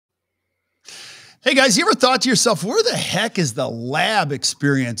Hey guys, you ever thought to yourself, where the heck is the lab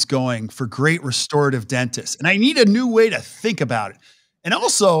experience going for great restorative dentists? And I need a new way to think about it. And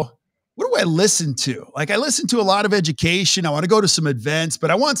also, what do I listen to? Like, I listen to a lot of education. I want to go to some events, but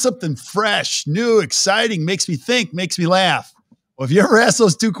I want something fresh, new, exciting, makes me think, makes me laugh. Well, if you ever ask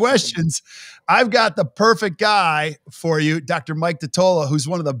those two questions, I've got the perfect guy for you, Dr. Mike DiTolla, who's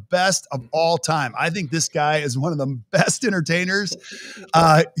one of the best of all time. I think this guy is one of the best entertainers.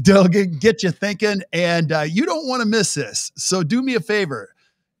 They'll get you thinking, and you don't want to miss this. So do me a favor,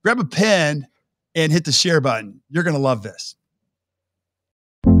 grab a pen and hit the share button. You're going to love this.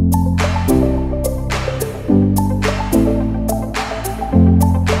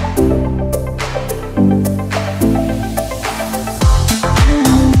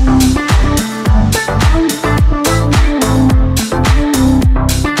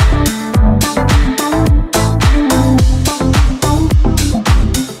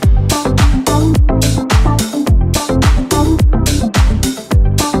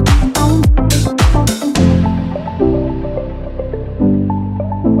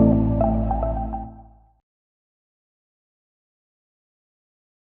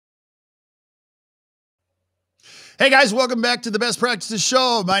 Hey guys, welcome back to the Best Practices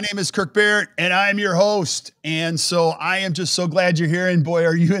Show. My name is Kirk Behrendt and I'm your host. And so I am just so glad you're here. And boy,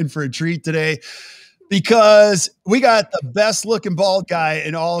 are you in for a treat today, because we got the best looking bald guy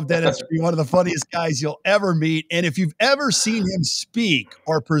in all of dentistry, one of the funniest guys you'll ever meet. And if you've ever seen him speak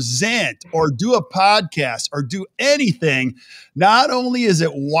or present or do a podcast or do anything, not only is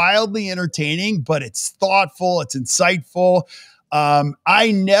it wildly entertaining, but it's thoughtful, it's insightful.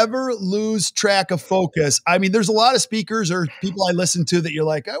 I never lose track of focus. I mean, there's a lot of speakers or people I listen to that you're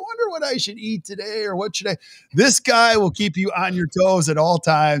like, I wonder what I should eat today or what should I. This guy will keep you on your toes at all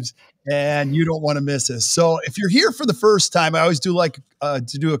times, and you don't want to miss this. So if you're here for the first time, I always do like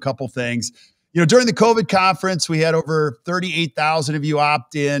to do a couple things. You know, during the COVID conference, we had over 38,000 of you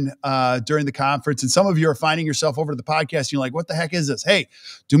opt in during the conference. And some of you are finding yourself over to the podcast. And you're like, what the heck is this? Hey,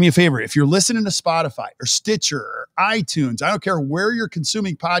 do me a favor. If you're listening to Spotify or Stitcher or iTunes, I don't care where you're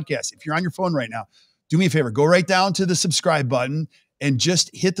consuming podcasts. If you're on your phone right now, do me a favor. Go right down to the subscribe button and just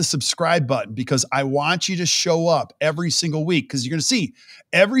hit the subscribe button, because I want you to show up every single week, because you're going to see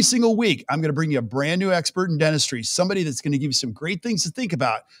every single week, I'm going to bring you a brand new expert in dentistry, somebody that's going to give you some great things to think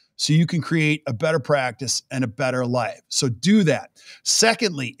about so you can create a better practice and a better life. So do that.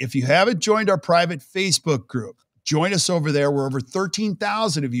 Secondly, if you haven't joined our private Facebook group, join us over there. We're over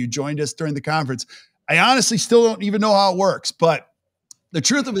 13,000 of you joined us during the conference. I honestly still don't even know how it works, but the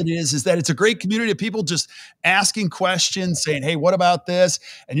truth of it is that it's a great community of people just asking questions, saying, hey, what about this?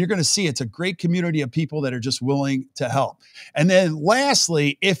 And you're going to see it's a great community of people that are just willing to help. And then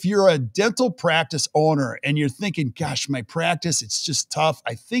lastly, if you're a dental practice owner and you're thinking, gosh, my practice, it's just tough.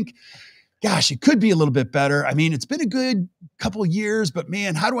 I think, gosh, it could be a little bit better. I mean, it's been a good couple of years, but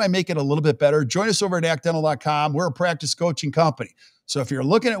man, how do I make it a little bit better? Join us over at actdental.com. We're a practice coaching company. So if you're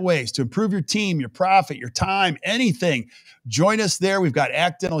looking at ways to improve your team, your profit, your time, anything, join us there. We've got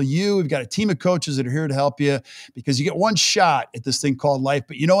Act Dental U. We've got a team of coaches that are here to help you, because you get one shot at this thing called life.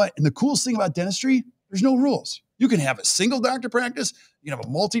 But you know what? And the coolest thing about dentistry, there's no rules. You can have a single doctor practice. You can have a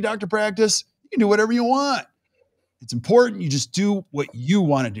multi-doctor practice. You can do whatever you want. It's important you just do what you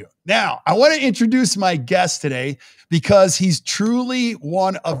want to do. Now, I want to introduce my guest today because he's truly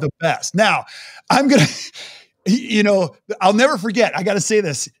one of the best. Now, I'm going to... You know, I'll never forget. I got to say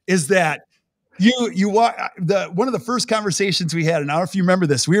this is that one of the first conversations we had, and I don't know if you remember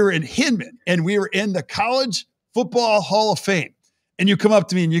this, we were in Hinman and we were in the College Football Hall of Fame. And you come up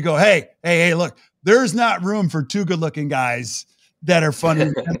to me and you go, hey, look, there's not room for two good looking guys that are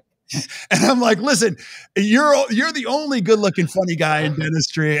funny. And I'm like, listen, you're the only good looking, funny guy in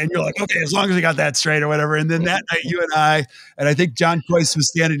dentistry. And you're like, okay, as long as we got that straight or whatever. And then that night, you and I think John Coyce was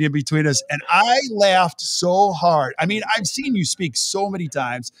standing in between us. And I laughed so hard. I mean, I've seen you speak so many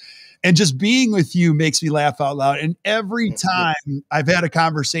times, and just being with you makes me laugh out loud. And every time I've had a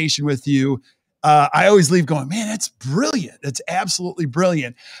conversation with you, I always leave going, man, that's brilliant. That's absolutely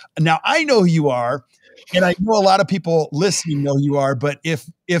brilliant. Now, I know who you are. And I know a lot of people listening know you are, but if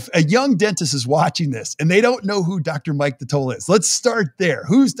a young dentist is watching this and they don't know who Dr. Mike DiTolla is, let's start there.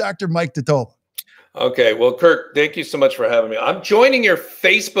 Who's Dr. Mike DiTolla? Okay. Well, Kirk, thank you so much for having me. I'm joining your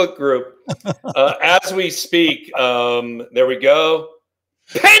Facebook group as we speak. There we go.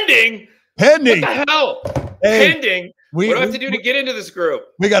 Pending. What the hell? Hey, pending. What do I have to do to get into this group?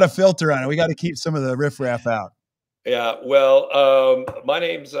 We got a filter on it. We got to keep some of the riffraff out. Yeah, well, my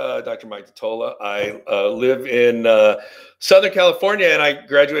name's Dr. Mike DiTolla. I live in Southern California, and I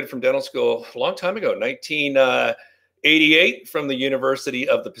graduated from dental school a long time ago, 88 from the University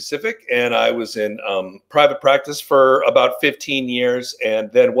of the Pacific, and I was in private practice for about 15 years.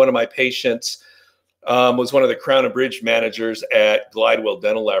 And then one of my patients was one of the Crown and Bridge managers at Glidewell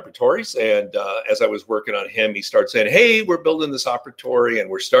Dental Laboratories. And as I was working on him, he started saying, hey, we're building this operatory and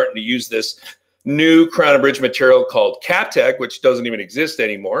we're starting to use this new Crown and Bridge material called CapTech, which doesn't even exist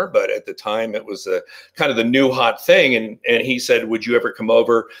anymore. But at the time, it was kind of the new hot thing. And he said, would you ever come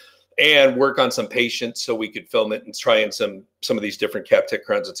over and work on some patients so we could film it and try in some of these different CapTech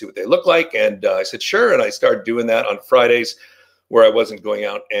crowns and see what they look like? And I said, sure. And I started doing that on Fridays, where I wasn't going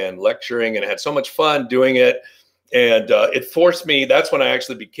out and lecturing, and I had so much fun doing it. And it forced me, that's when I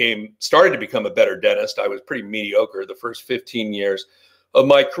actually started to become a better dentist. I was pretty mediocre the first 15 years of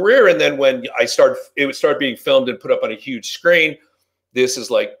my career. And then when it would start being filmed and put up on a huge screen. This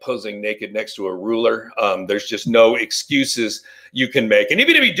is like posing naked next to a ruler. There's just no excuses you can make. And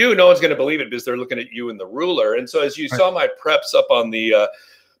even if you do, no one's going to believe it because they're looking at you and the ruler. And so as you saw my preps up on the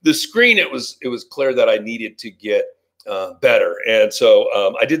screen, it was clear that I needed to get better. And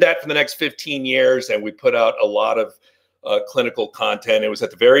so I did that for the next 15 years, and we put out a lot of clinical content. It was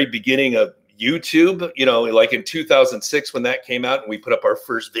at the very beginning of YouTube, like in 2006 when that came out, and we put up our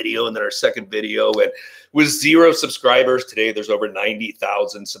first video and then our second video, and with 0 subscribers. Today there's over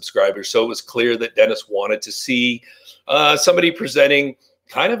 90,000 subscribers. So it was clear that dentists wanted to see somebody presenting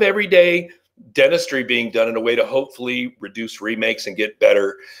kind of everyday dentistry being done in a way to hopefully reduce remakes and get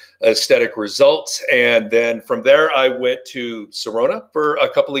better aesthetic results. And then from there, I went to Sirona for a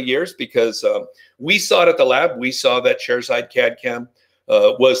couple of years because we saw it at the lab. We saw that chairside CAD/CAM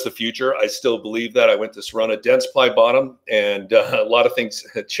was the future. I still believe that. I went to Sirona, Dentsply bottom, and a lot of things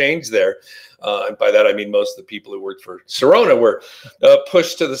had changed there. And by that, I mean most of the people who worked for Sirona were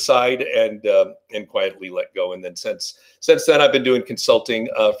pushed to the side and quietly let go. And then since then, I've been doing consulting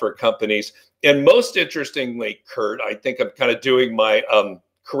for companies. And most interestingly, Kurt, I think I'm kind of doing my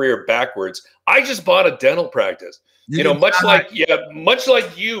career backwards. I just bought a dental practice. Much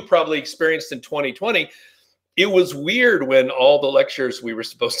like you probably experienced in 2020. It was weird when all the lectures we were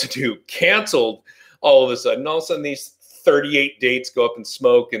supposed to do canceled all of a sudden. All of a sudden, these 38 dates go up in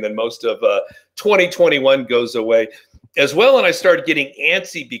smoke, and then most of 2021 goes away as well. And I started getting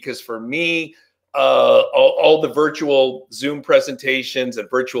antsy because for me, all the virtual Zoom presentations and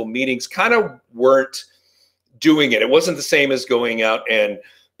virtual meetings kind of weren't doing it. It wasn't the same as going out and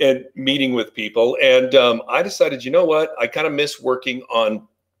meeting with people. And I decided, you know what? I kind of miss working on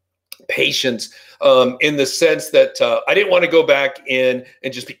patients in the sense that I didn't want to go back in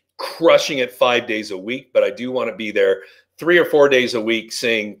and just be crushing it 5 days a week, but I do want to be there 3 or 4 days a week,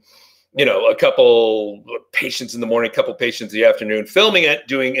 seeing, a couple patients in the morning, a couple patients in the afternoon, filming it,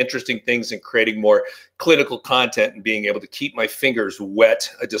 doing interesting things and creating more clinical content and being able to keep my fingers wet,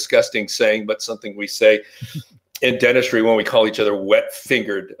 a disgusting saying, but something we say in dentistry when we call each other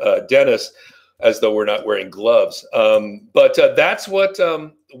wet-fingered dentists, as though we're not wearing gloves. But that's what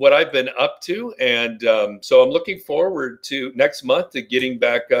I've been up to. And so I'm looking forward to next month to getting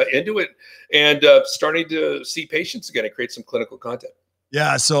back into it and starting to see patients again and create some clinical content.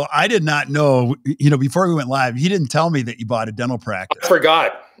 Yeah. So I did not know, before we went live, he didn't tell me that you bought a dental practice. I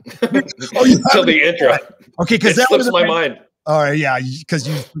forgot until the intro. Okay. Because that slips my mind. All right. Yeah. Because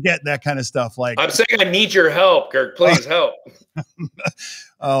you forget that kind of stuff. Like, I'm saying I need your help, Kirk. Please help.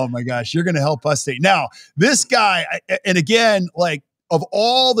 Oh my gosh. You're going to help us today. Now, this guy, and again, like, of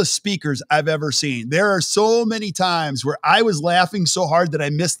all the speakers I've ever seen, there are so many times where I was laughing so hard that I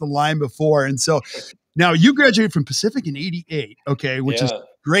missed the line before. And so now you graduated from Pacific in 88. Okay. Which is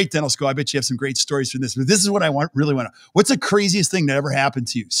great dental school. I bet you have some great stories from this, but this is what I really want to, what's the craziest thing that ever happened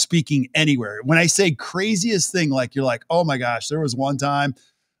to you speaking anywhere? When I say craziest thing, like you're like, oh my gosh, there was one time,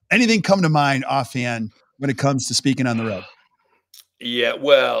 anything come to mind offhand when it comes to speaking on the road? Yeah.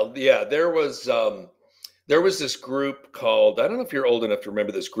 Well, yeah, there was this group called, I don't know if you're old enough to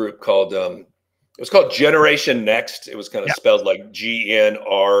remember this group called, it was called Generation Next. It was kind of spelled like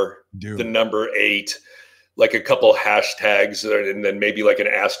GNR, the number 8, like a couple hashtags, and then maybe like an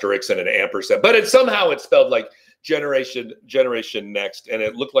asterisk and an ampersand. But somehow it's spelled like Generation Next, and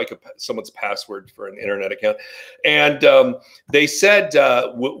it looked like someone's password for an internet account. And they said,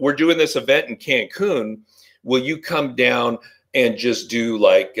 we're doing this event in Cancun. Will you come down and just do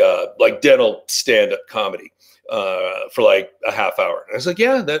like dental stand-up comedy for like a half hour? And I was like,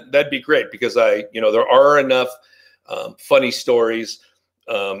 yeah, that'd be great, because there are enough funny stories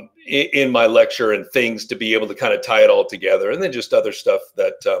in my lecture and things to be able to kind of tie it all together. And then just other stuff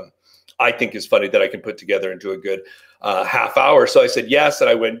that I think is funny that I can put together into a good half hour. So I said yes, and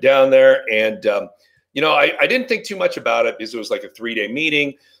I went down there, and I didn't think too much about it because it was like a 3-day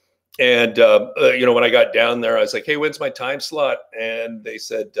meeting. And, when I got down there, I was like, hey, when's my time slot? And they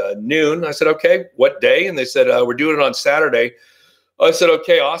said noon. I said, okay, what day? And they said, we're doing it on Saturday. I said,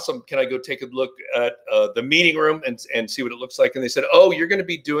 okay, awesome. Can I go take a look at the meeting room and see what it looks like? And they said, oh, you're going to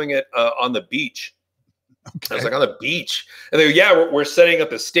be doing it on the beach. Okay. I was like, on the beach? And they go, yeah, we're setting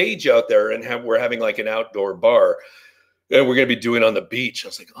up a stage out there and we're having like an outdoor bar. And we're going to be doing it on the beach. I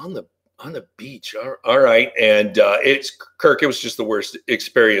was like, on the beach. All right. And it's Kirk, it was just the worst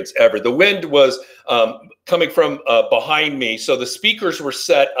experience ever. The wind was coming from behind me. So the speakers were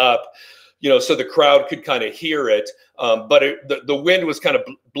set up, so the crowd could kind of hear it. But the wind was kind of,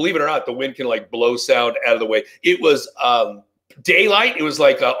 believe it or not, the wind can like blow sound out of the way. It was daylight. It was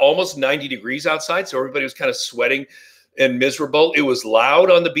like almost 90 degrees outside. So everybody was kind of sweating and miserable. It was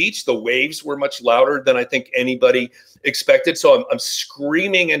loud on the beach. The waves were much louder than I think anybody expected. So I'm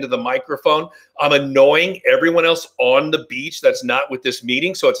screaming into the microphone. I'm annoying everyone else on the beach that's not with this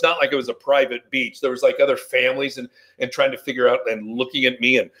meeting. So it's not like it was a private beach. There was like other families and trying to figure out and looking at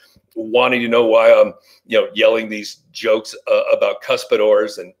me and wanting to know why I'm, yelling these jokes about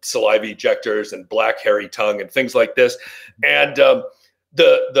cuspidors and saliva ejectors and black hairy tongue and things like this. And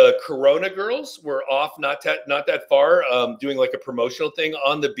the Corona girls were off not that far, doing like a promotional thing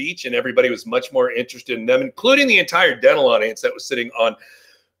on the beach, and everybody was much more interested in them, including the entire dental audience that was sitting on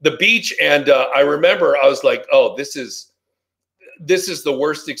the beach. And I remember I was like, oh, this is the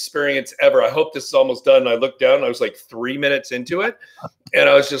worst experience ever. I hope this is almost done. And I looked down and I was like 3 minutes into it. And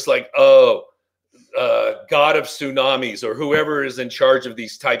I was just like, oh, God of tsunamis or whoever is in charge of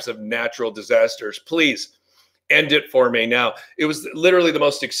these types of natural disasters, please end it for me now. It was literally the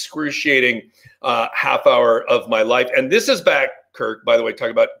most excruciating half hour of my life. And this is back, Kirk, by the way,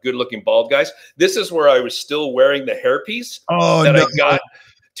 talking about good looking bald guys. This is where I was still wearing the hairpiece I got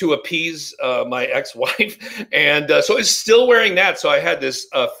to appease my ex-wife. And so I was still wearing that. So I had this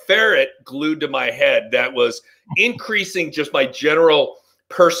ferret glued to my head that was increasing just my general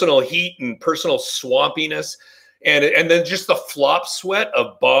personal heat and personal swampiness. And then just the flop sweat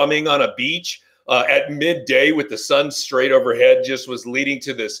of bombing on a beach at midday with the sun straight overhead just was leading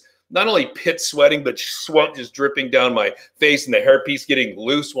to this, not only pit sweating, but sweat just dripping down my face and the hairpiece getting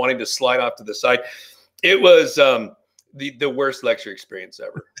loose, wanting to slide off to the side. It was the worst lecture experience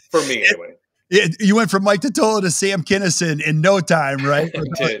ever for me anyway. You went from Mike DiTolla to Sam Kinison in no time, right?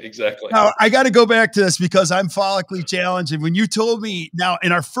 I did, exactly. Now, I got to go back to this because I'm follically challenged. And when you told me, now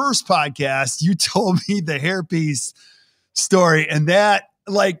in our first podcast, you told me the hairpiece story, and that,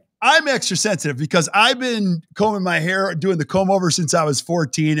 like, I'm extra sensitive because I've been combing my hair, doing the comb over since I was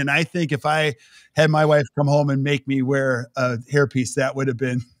 14. And I think if I had my wife come home and make me wear a hairpiece, that would have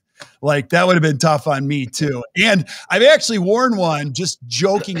been tough on me too. And I've actually worn one just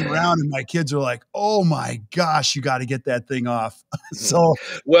joking around, and my kids are like, oh my gosh, you got to get that thing off. So,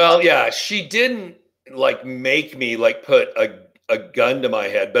 well, yeah, she didn't like make me like put a gun to my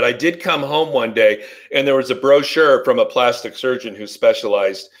head, but I did come home one day and there was a brochure from a plastic surgeon who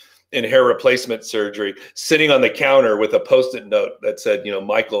specialized in hair replacement surgery sitting on the counter with a Post-it note that said,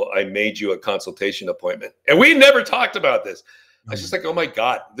 Michael, I made you a consultation appointment. And we never talked about this. I was just like, oh my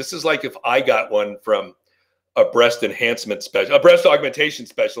God, this is like if I got one from a breast enhancement specialist, a breast augmentation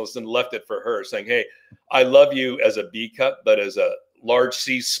specialist, and left it for her saying, hey, I love you as a B cup, but as a large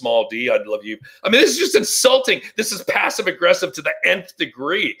C, small D, I'd love you. I mean, this is just insulting. This is passive aggressive to the nth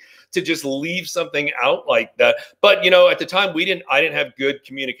degree to just leave something out like that. But, at the time I didn't have good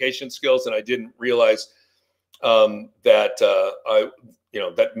communication skills, and I didn't realize that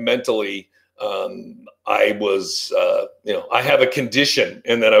mentally, I was, I have a condition,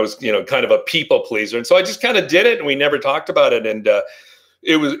 and that I was, kind of a people pleaser. And so I just kind of did it, and we never talked about it. And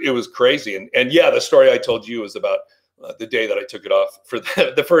it was crazy. And yeah, the story I told you was about the day that I took it off for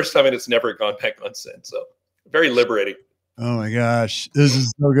the first time, and it's never gone back on since. So very liberating. Oh my gosh, this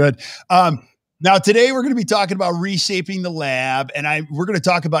is so good. Now today we're going to be talking about reshaping the lab, and we're going to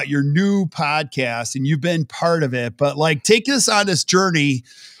talk about your new podcast, and you've been part of it, but like, take us on this journey.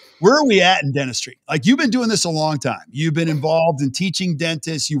 Where are we at in dentistry? Like, you've been doing this a long time. You've been involved in teaching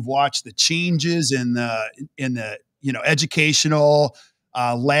dentists. You've watched the changes in the educational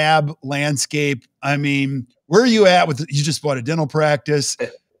lab landscape. I mean, where are you at with, you just bought a dental practice?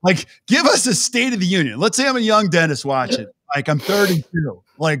 Like, give us a state of the union. Let's say I'm a young dentist watching, like I'm 32.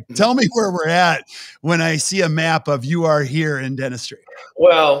 Like, tell me where we're at when I see a map of you are here in dentistry.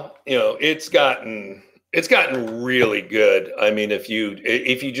 Well, it's gotten really good. I mean, if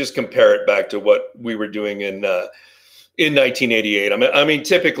you just compare it back to what we were doing in In 1988. I mean,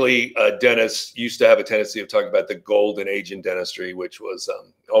 typically, dentists used to have a tendency of talking about the golden age in dentistry, which was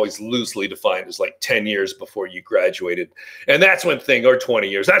always loosely defined as like 10 years before you graduated. And that's when or 20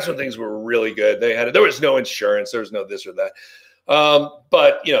 years, that's when things were really good. There was no insurance, there was no this or that.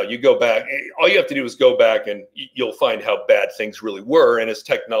 But, you know, you go back, all you have to do is go back and you'll find how bad things really were. And as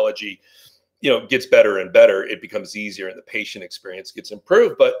technology, you know, gets better and better, it becomes easier and the patient experience gets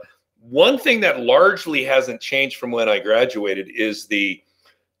improved. But one thing that largely hasn't changed from when I graduated is the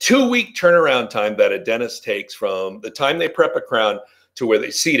 2-week turnaround time that a dentist takes from the time they prep a crown to where they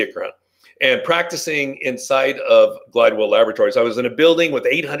seat a crown. And practicing inside of Glidewell Laboratories, I was in a building with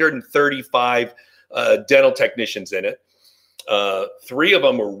 835 dental technicians in it. 3 of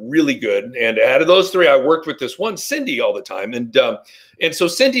them were really good. And out of those 3, I worked with this one, Cindy, all the time. And so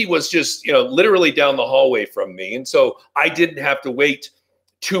Cindy was just, you know, literally down the hallway from me. And so I didn't have to wait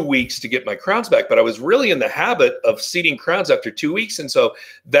 2 weeks to get my crowns back, but I was really in the habit of seating crowns after 2 weeks. And so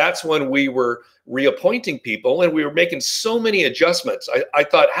that's when we were reappointing people and we were making so many adjustments. I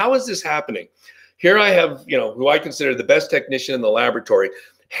thought, how is this happening? Here I have, you know, who I consider the best technician in the laboratory,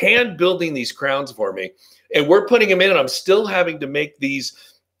 hand building these crowns for me. And we're putting them in and I'm still having to make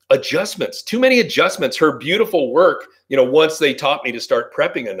these adjustments, too many adjustments. Her beautiful work, you know, once they taught me to start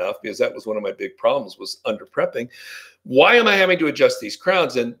prepping enough, because that was one of my big problems, was under prepping. Why am I having to adjust these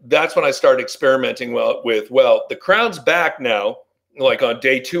crowns? And that's when I started experimenting with the crown's back now, like on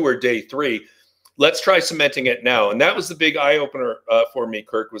day 2 or day 3, let's try cementing it now. And that was the big eye opener for me,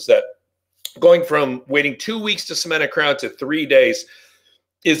 Kirk, was that going from waiting 2 weeks to cement a crown to 3 days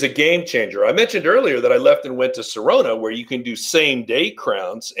is a game changer. I mentioned earlier that I left and went to Sirona, where you can do same day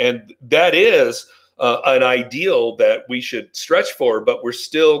crowns. And that is an ideal that we should stretch for, but we're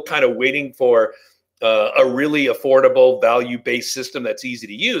still kind of waiting for a really affordable, value-based system that's easy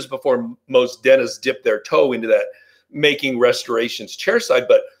to use before most dentists dip their toe into that making restorations chairside.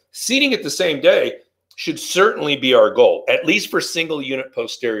 But seating it the same day should certainly be our goal, at least for single unit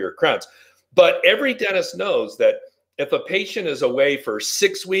posterior crowns. But every dentist knows that if a patient is away for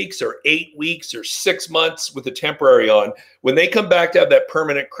 6 weeks or 8 weeks or 6 months with a temporary on, when they come back to have that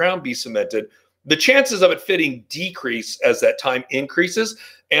permanent crown be cemented, the chances of it fitting decrease as that time increases.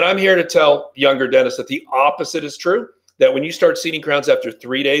 And I'm here to tell younger dentists that the opposite is true, that when you start seating crowns after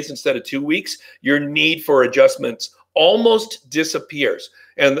 3 days instead of 2 weeks, your need for adjustments almost disappears.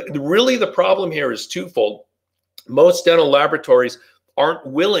 And really the problem here is twofold. Most dental laboratories aren't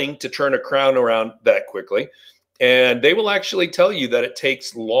willing to turn a crown around that quickly. And they will actually tell you that it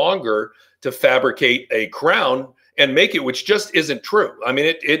takes longer to fabricate a crown and make it, which just isn't true. I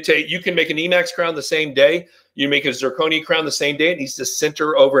mean, you can make an Emax crown the same day. You make a zirconia crown the same day. It needs to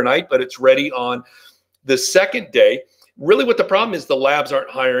sinter overnight, but it's ready on the second day. Really what the problem is, the labs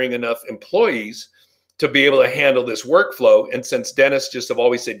aren't hiring enough employees to be able to handle this workflow. And since dentists just have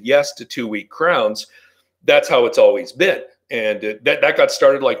always said yes to 2-week crowns, that's how it's always been. And that got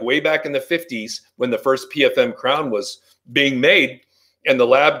started like way back in the 50s when the first PFM crown was being made. And the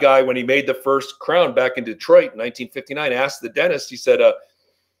lab guy, when he made the first crown back in Detroit in 1959, asked the dentist, he said,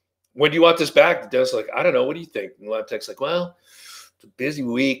 when do you want this back? The dentist was like, I don't know. What do you think? And the lab tech's like, well, it's a busy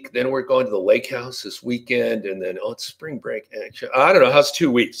week. Then we're going to the lake house this weekend. And then, it's spring break. And I don't know. How's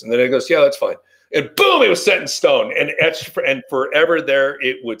 2 weeks? And then it goes, yeah, that's fine. And boom, it was set in stone and etched, and forever there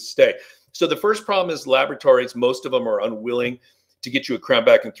it would stay. So the first problem is laboratories, most of them are unwilling to get you a crown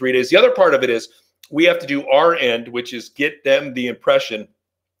back in 3 days. The other part of it is we have to do our end, which is get them the impression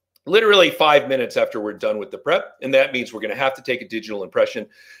literally 5 minutes after we're done with the prep. And that means we're going to have to take a digital impression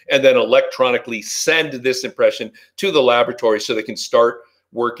and then electronically send this impression to the laboratory so they can start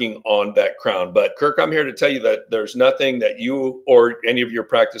working on that crown. But Kirk, I'm here to tell you that there's nothing that you or any of your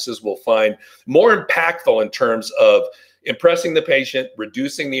practices will find more impactful in terms of impressing the patient,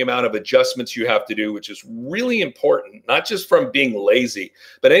 reducing the amount of adjustments you have to do, which is really important, not just from being lazy,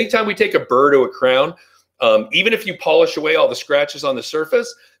 but anytime we take a burr to a crown, even if you polish away all the scratches on the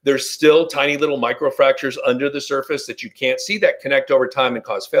surface, there's still tiny little microfractures under the surface that you can't see that connect over time and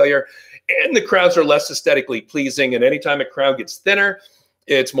cause failure. And the crowns are less aesthetically pleasing. And anytime a crown gets thinner,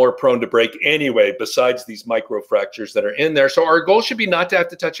 it's more prone to break anyway, besides these microfractures that are in there. So our goal should be not to have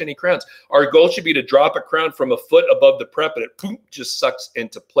to touch any crowns. Our goal should be to drop a crown from a foot above the prep and it boom, just sucks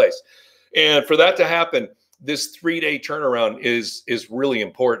into place. And for that to happen, this 3-day turnaround is really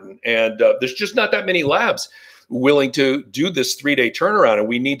important. And there's just not that many labs willing to do this 3-day turnaround. And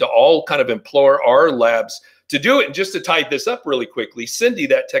we need to all kind of implore our labs to do it. And just to tie this up really quickly, Cindy,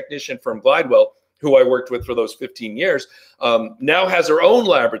 that technician from Glidewell, who I worked with for those 15 years, now has her own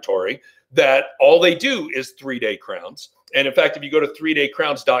laboratory that all they do is 3-day crowns. And in fact, if you go to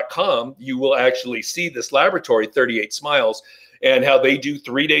 3daycrowns.com, you will actually see this laboratory, 38 Smiles, and how they do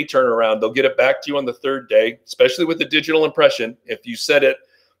 3-day turnaround. They'll get it back to you on the 3rd day, especially with the digital impression. If you set it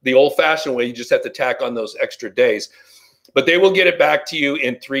the old-fashioned way, you just have to tack on those extra days. But they will get it back to you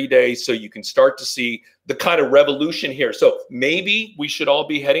in 3 days, so you can start to see the kind of revolution here. So maybe we should all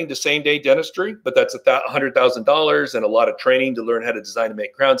be heading to same-day dentistry, but that's $100,000 and a lot of training to learn how to design and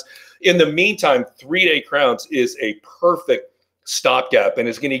make crowns. In the meantime, 3-day crowns is a perfect stopgap, and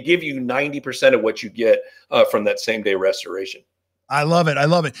it's going to give you 90% of what you get from that same-day restoration. I love it. I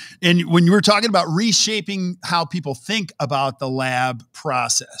love it. And when you were talking about reshaping how people think about the lab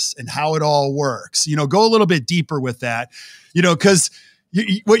process and how it all works, go a little bit deeper with that, because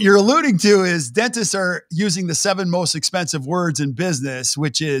what you're alluding to is dentists are using the 7 most expensive words in business,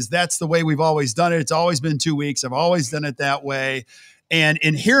 which is that's the way we've always done it. It's always been 2 weeks. I've always done it that way. And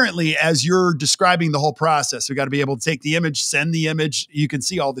inherently, as you're describing the whole process, we got to be able to take the image, send the image. You can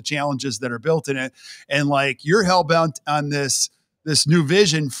see all the challenges that are built in it. And like you're hell-bent on this new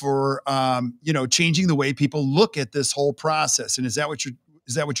vision for, changing the way people look at this whole process. And is that what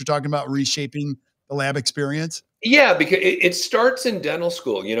you're talking about? Reshaping the lab experience? Yeah, because it starts in dental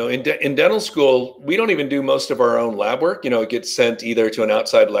school. In dental school, we don't even do most of our own lab work. It gets sent either to an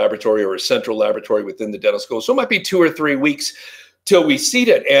outside laboratory or a central laboratory within the dental school. So it might be 2 or 3 weeks till we seat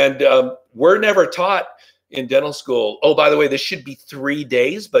it. And we're never taught in dental school, oh, by the way, this should be 3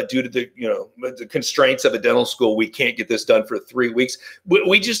 days, but due to the constraints of a dental school, we can't get this done for 3 weeks.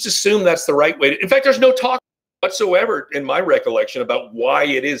 We just assume that's the right way. In fact, there's no talk whatsoever in my recollection about why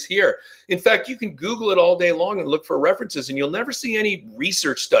it is here. In fact, you can Google it all day long and look for references, and you'll never see any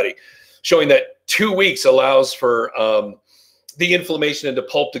research study showing that 2 weeks allows for the inflammation into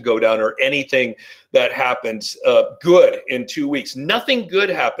pulp to go down or anything that happens good in 2 weeks. Nothing good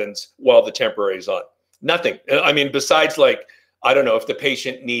happens while the temporary is on. Nothing. I mean, besides I don't know, if the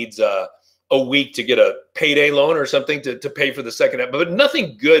patient needs a week to get a payday loan or something to pay for the second, but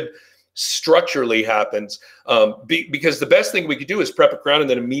nothing good structurally happens because the best thing we could do is prep a crown and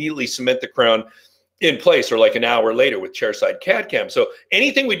then immediately cement the crown in place, or like an hour later with chairside CAD cam. So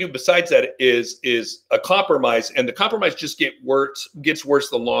anything we do besides that is a compromise, and the compromise just gets worse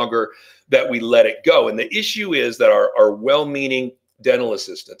the longer that we let it go. And the issue is that our well-meaning dental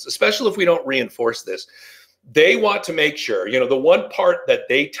assistants, especially if we don't reinforce this, they want to make sure, the one part that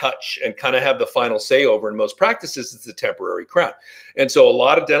they touch and kind of have the final say over in most practices is the temporary crown. And so a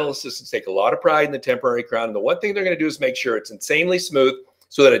lot of dental assistants take a lot of pride in the temporary crown. And the one thing they're going to do is make sure it's insanely smooth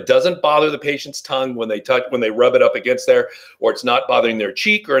so that it doesn't bother the patient's tongue when they rub it up against there, or it's not bothering their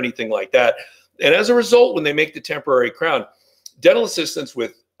cheek or anything like that. And as a result, when they make the temporary crown, dental assistants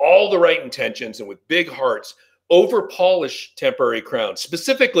with all the right intentions and with big hearts over polish temporary crowns,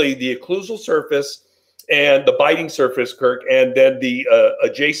 specifically the occlusal surface and the biting surface, Kirk, and then the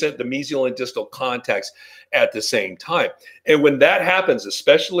adjacent, the mesial and distal contacts at the same time. And when that happens,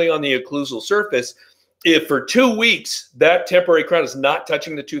 especially on the occlusal surface, if for 2 weeks that temporary crown is not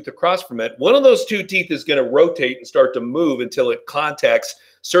touching the tooth across from it, one of those 2 teeth is going to rotate and start to move until it contacts,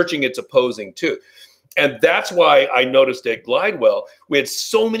 searching its opposing tooth. And that's why I noticed at Glidewell, we had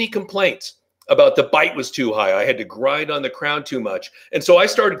so many complaints about the bite was too high. I had to grind on the crown too much. And so I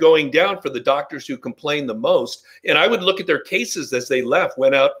started going down for the doctors who complained the most. And I would look at their cases as they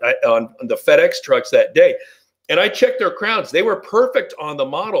went out on the FedEx trucks that day. And I checked their crowns. They were perfect on the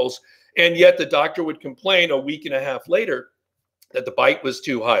models. And yet the doctor would complain a week and a half later that the bite was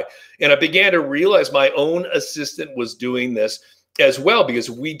too high. And I began to realize my own assistant was doing this as well, because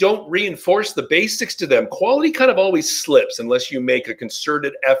we don't reinforce the basics to them. Quality kind of always slips unless you make a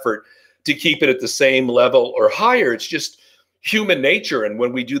concerted effort to keep it at the same level or higher. It's just human nature. And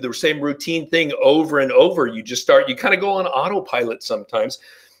when we do the same routine thing over and over, you kind of go on autopilot sometimes.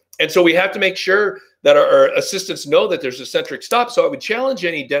 And so we have to make sure that our assistants know that there's a centric stop. So I would challenge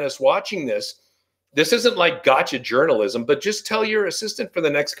any dentist watching this. This isn't like gotcha journalism, but just tell your assistant for the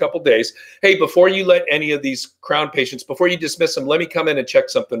next couple days, hey, before you let any of these crown patients, before you dismiss them, let me come in and check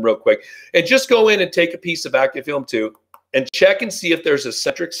something real quick. And just go in and take a piece of active film too and check and see if there's a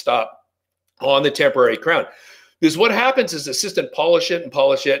centric stop on the temporary crown. Because what happens is the assistant polish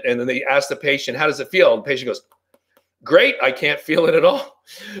it, and then they ask the patient, how does it feel? And the patient goes, great, I can't feel it at all,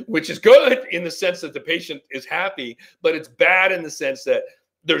 which is good in the sense that the patient is happy, but it's bad in the sense that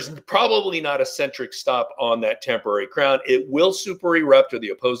there's probably not a centric stop on that temporary crown. It will super erupt, or the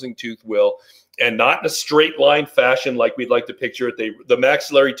opposing tooth will, and not in a straight line fashion like we'd like to picture it. The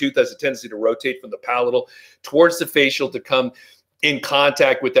maxillary tooth has a tendency to rotate from the palatal towards the facial to come in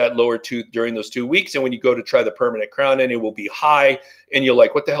contact with that lower tooth during those 2 weeks. And when you go to try the permanent crown in, it will be high, and you're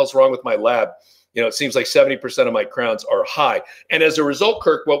like, what the hell's wrong with my lab? It seems like 70% of my crowns are high. And as a result,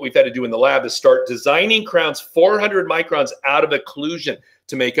 Kirk, what we've had to do in the lab is start designing crowns 400 microns out of occlusion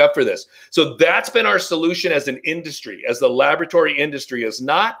to make up for this. So that's been our solution as an industry, as the laboratory industry, is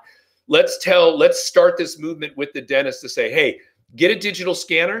not, let's start this movement with the dentist to say, hey, get a digital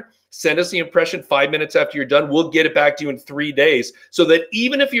scanner, send us the impression 5 minutes after you're done. We'll get it back to you in 3 days, so that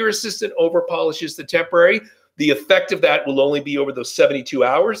even if your assistant over polishes the temporary, the effect of that will only be over those 72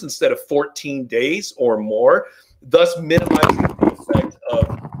 hours instead of 14 days or more, thus minimizing the effect of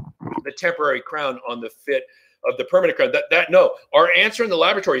the temporary crown on the fit of the permanent crown. No, our answer in the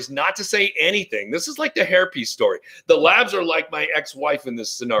laboratory is not to say anything. This is like the hairpiece story. The labs are like my ex-wife in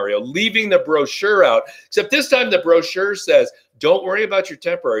this scenario, leaving the brochure out, except this time the brochure says, don't worry about your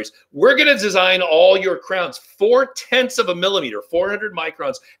temporaries. We're going to design all your crowns 0.4 of a millimeter, 400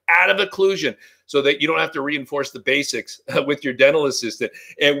 microns out of occlusion, so that you don't have to reinforce the basics with your dental assistant.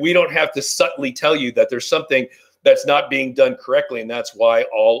 And we don't have to subtly tell you that there's something that's not being done correctly. And that's why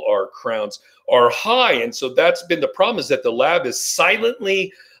all our crowns are high. And so that's been the problem, is that the lab is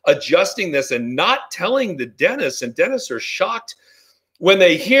silently adjusting this and not telling the dentists. And dentists are shocked when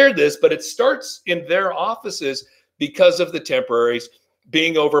they hear this, but it starts in their offices because of the temporaries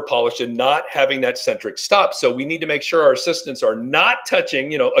being over polished and not having that centric stop. So we need to make sure our assistants are not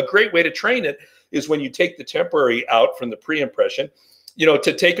touching. A great way to train it is when you take the temporary out from the pre-impression,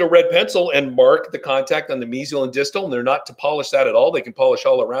 to take a red pencil and mark the contact on the mesial and distal, and they're not to polish that at all. They can polish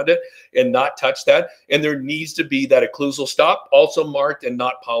all around it and not touch that. And there needs to be that occlusal stop also marked and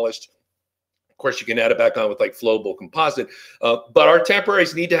not polished. Of course, you can add it back on with like flowable composite, but our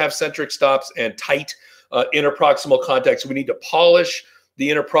temporaries need to have centric stops and tight interproximal contacts. We need to polish the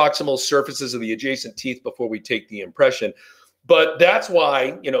interproximal surfaces of the adjacent teeth before we take the impression. But that's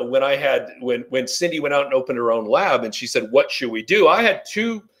why, when Cindy went out and opened her own lab and she said, what should we do? I had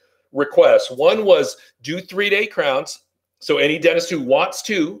two requests. One was do 3-day crowns. So any dentist who wants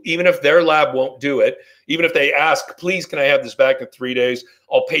to, even if their lab won't do it, even if they ask, please, can I have this back in 3 days?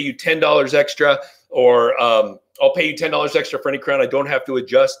 I'll pay you $10 extra, or I'll pay you $10 extra for any crown I don't have to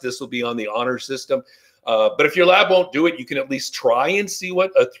adjust. This will be on the honor system. But if your lab won't do it, you can at least try and see what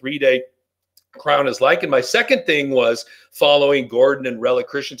a 3-day crown is like. And my second thing was following Gordon and Rella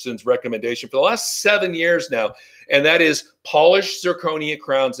Christensen's recommendation for the last 7 years now, and that is polish zirconia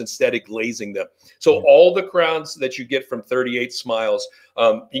crowns instead of glazing them. So all the crowns that you get from 38 Smiles,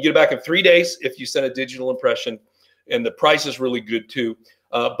 you get it back in 3 days if you send a digital impression, and the price is really good too.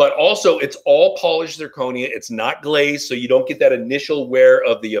 But also it's all polished zirconia. It's not glazed, so you don't get that initial wear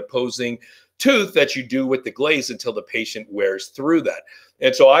of the opposing tooth that you do with the glaze until the patient wears through that.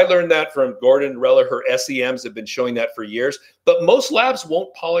 And so I learned that from Gordon Rella. Her SEMs have been showing that for years, but most labs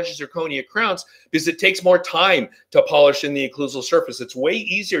won't polish zirconia crowns because it takes more time to polish in the occlusal surface. It's way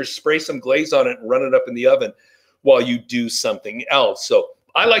easier to spray some glaze on it and run it up in the oven while you do something else. So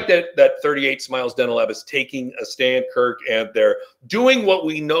I like that 38 Smiles Dental Lab is taking a stand, Kirk, and they're doing what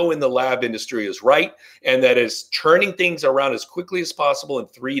we know in the lab industry is right, and that is turning things around as quickly as possible in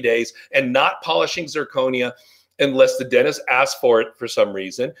 3 days and not polishing zirconia unless the dentist asks for it for some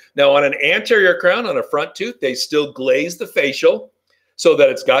reason. Now, on an anterior crown, on a front tooth, they still glaze the facial so that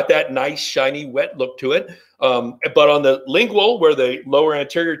it's got that nice, shiny, wet look to it. But on the lingual, where the lower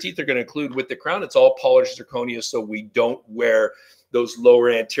anterior teeth are going to include with the crown, it's all polished zirconia, so we don't wear those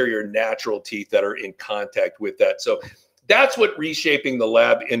lower anterior natural teeth that are in contact with that. So that's what reshaping the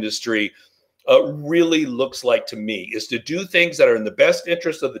lab industry really looks like to me, is to do things that are in the best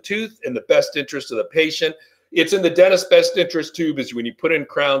interest of the tooth and the best interest of the patient. It's in the dentist's best interest too, because when you put in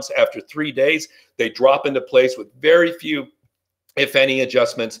crowns after 3 days, they drop into place with very few, if any,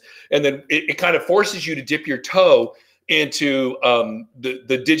 adjustments. And then it kind of forces you to dip your toe into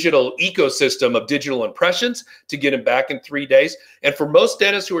the digital ecosystem of digital impressions to get them back in 3 days. And for most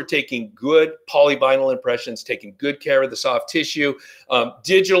dentists who are taking good polyvinyl impressions, taking good care of the soft tissue,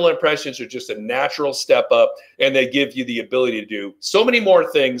 digital impressions are just a natural step up, and they give you the ability to do so many more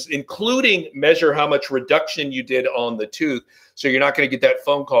things, including measure how much reduction you did on the tooth. So you're not going to get that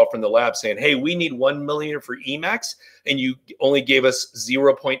phone call from the lab saying, hey, we need 1 millimeter for Emax, and you only gave us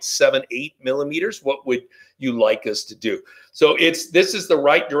 0.78 millimeters. What would you like us to do? So this is the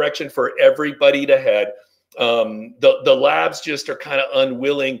right direction for everybody to head. The labs just are kind of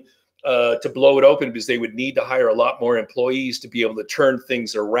unwilling to blow it open because they would need to hire a lot more employees to be able to turn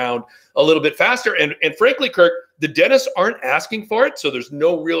things around a little bit faster. And frankly, Kirk, the dentists aren't asking for it, so there's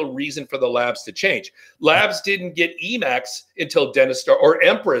no real reason for the labs to change. Labs didn't get Emax until dentists or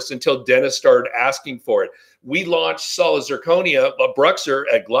Empress until dentists started asking for it. We launched solid zirconia, Bruxer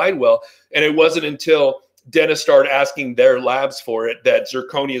at Glidewell, and it wasn't until dentists started asking their labs for it, that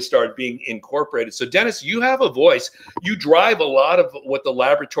zirconia started being incorporated. So dentists, you have a voice. You drive a lot of what the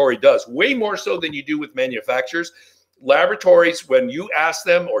laboratory does, way more so than you do with manufacturers. Laboratories, when you ask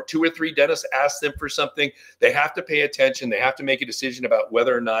them, or 2 or 3 dentists ask them for something, they have to pay attention. They have to make a decision about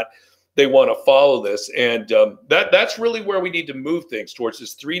whether or not they want to follow this. And that's really where we need to move things towards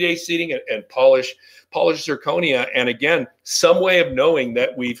this 3-day seating and polish zirconia. And again, some way of knowing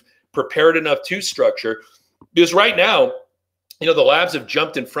that we've prepared enough tooth structure, because right now, the labs have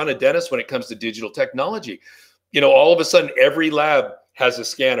jumped in front of dentists when it comes to digital technology. All of a sudden, every lab has a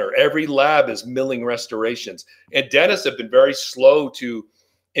scanner. Every lab is milling restorations. And dentists have been very slow to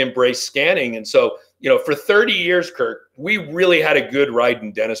embrace scanning. And so, for 30 years, Kirk, we really had a good ride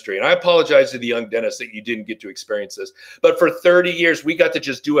in dentistry. And I apologize to the young dentists that you didn't get to experience this. But for 30 years, we got to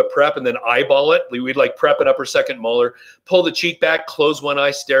just do a prep and then eyeball it. We'd like prep an upper second molar, pull the cheek back, close one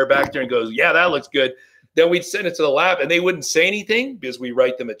eye, stare back there and goes, yeah, that looks good. Then we'd send it to the lab and they wouldn't say anything because we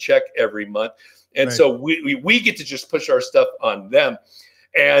write them a check every month. And right. So we get to just push our stuff on them.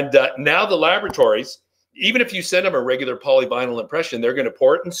 And now the laboratories, even if you send them a regular polyvinyl impression, they're going to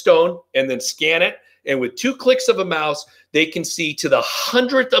pour it in stone and then scan it. And with 2 clicks of a mouse, they can see to the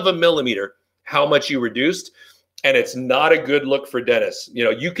 100th of a millimeter how much you reduced. And it's not a good look for dentists.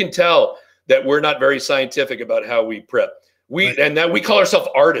 You can tell that we're not very scientific about how we prep. And then we call ourselves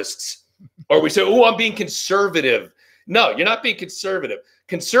artists. Or we say, oh, I'm being conservative. No, you're not being conservative.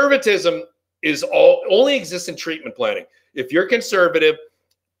 Conservatism is only exists in treatment planning. If you're conservative,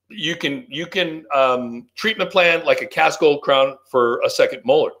 you can treatment plan like a cast gold crown for a second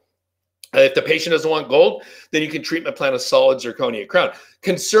molar. If the patient doesn't want gold, then you can treatment plan a solid zirconia crown.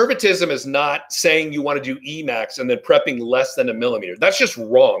 Conservatism is not saying you want to do EMAX and then prepping less than a millimeter. That's just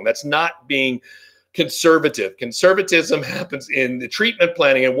wrong. That's not being conservative. Conservatism happens in the treatment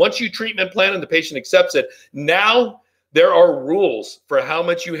planning. And once you treatment plan and the patient accepts it, now there are rules for how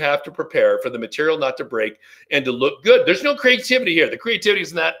much you have to prepare for the material not to break and to look good. There's no creativity here. The creativity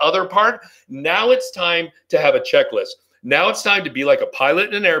is in that other part. Now it's time to have a checklist. Now it's time to be like a pilot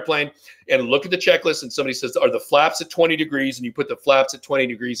in an airplane and look at the checklist and somebody says, are the flaps at 20 degrees? And you put the flaps at 20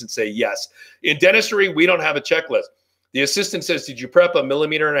 degrees and say yes. In dentistry, we don't have a checklist. The assistant says, did you prep 1.5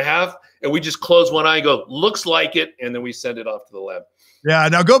 millimeters? And we just close one eye and go, looks like it. And then we send it off to the lab. Yeah.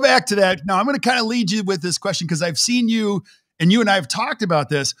 Now go back to that. Now I'm going to kind of lead you with this question because I've seen you and I have talked about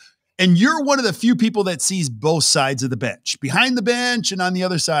this, and you're one of the few people that sees both sides of the bench, behind the bench and on the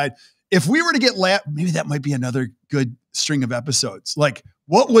other side. If we were to get lab, maybe that might be another good string of episodes. Like,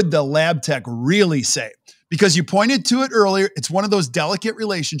 what would the lab tech really say? Because you pointed to it earlier. It's one of those delicate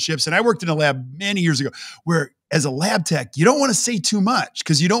relationships. And I worked in a lab many years ago where as a lab tech, you don't want to say too much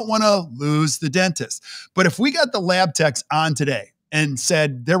because you don't want to lose the dentist. But if we got the lab techs on today and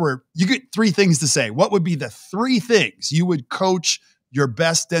said you get 3 things to say, what would be the 3 things you would coach your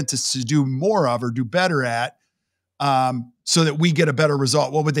best dentists to do more of or do better at? So that we get a better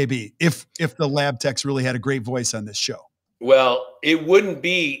result? What would they be if the lab techs really had a great voice on this show? Well, it wouldn't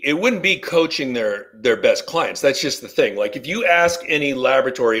be coaching their best clients. That's just the thing. Like if you ask any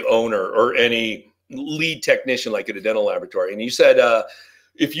laboratory owner or any lead technician, like at a dental laboratory, and you said,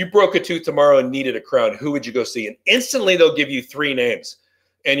 if you broke a tooth tomorrow and needed a crown, who would you go see? And instantly they'll give you 3 names.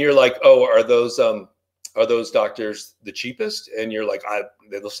 And you're like, oh, are those doctors the cheapest? And you're like,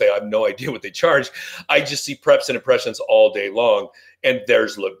 they'll say, I have no idea what they charge. I just see preps and impressions all day long and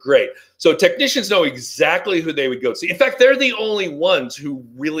theirs look great. So technicians know exactly who they would go see. In fact, they're the only ones who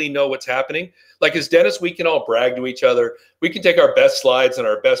really know what's happening. Like as dentists, we can all brag to each other. We can take our best slides and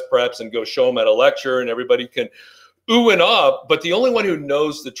our best preps and go show them at a lecture and everybody can ooh and ah. But the only one who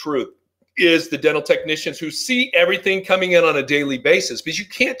knows the truth is the dental technicians who see everything coming in on a daily basis, because you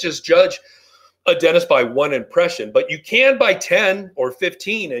can't just judge a dentist by 1 impression, but you can by 10 or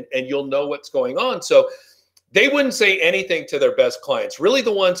 15 and you'll know what's going on. So they wouldn't say anything to their best clients. Really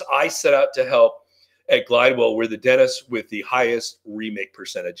the ones I set out to help at Glidewell were the dentists with the highest remake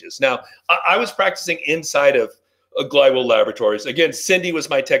percentages. Now, I was practicing inside of Glidewell Laboratories. Again, Cindy was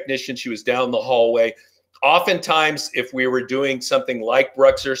my technician. She was down the hallway. Oftentimes, if we were doing something like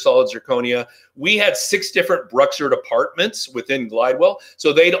Bruxer, solid zirconia, we had 6 different Bruxer departments within Glidewell.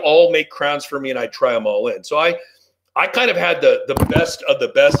 So they'd all make crowns for me and I'd try them all in. So I kind of had the best of the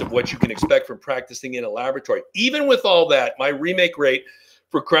best of what you can expect from practicing in a laboratory. Even with all that, my remake rate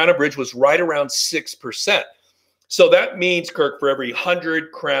for crown and bridge was right around 6%. So that means, Kirk, for every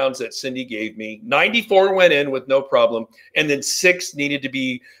 100 crowns that Cindy gave me, 94 went in with no problem, and then 6 needed to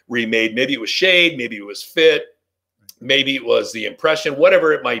be remade. Maybe it was shade, maybe it was fit, maybe it was the impression,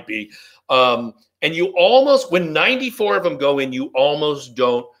 whatever it might be. And you almost, when 94 of them go in, you almost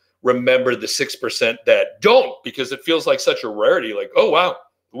don't remember the 6% that don't, because it feels like such a rarity. Like, oh, wow,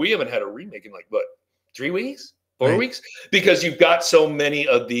 we haven't had a remake in like, what, 3 weeks, 4 weeks? Because you've got so many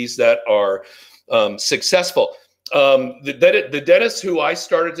of these that are successful. The dentists who I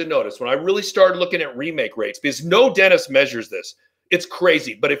started to notice when I really started looking at remake rates, because no dentist measures this. It's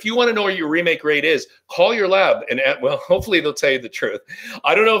crazy. But if you want to know what your remake rate is, call your lab and, well, hopefully they'll tell you the truth.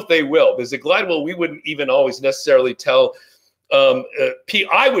 I don't know if they will, because at Glidewell, we wouldn't even always necessarily tell.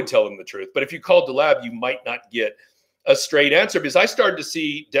 I would tell them the truth. But if you called the lab, you might not get a straight answer, because I started to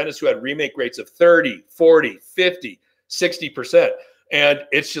see dentists who had remake rates of 30, 40, 50, 60%. And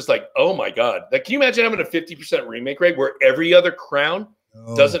it's just like, oh my God. Like, can you imagine having a 50% remake rate where every other crown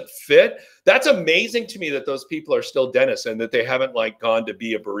doesn't fit? That's amazing to me that those people are still dentists and that they haven't like gone to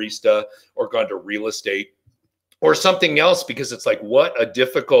be a barista or gone to real estate or something else, because it's like, what a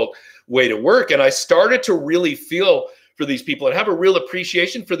difficult way to work. And I started to really feel for these people and have a real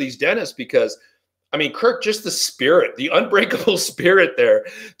appreciation for these dentists, because I mean, Kirk, just the spirit, the unbreakable spirit there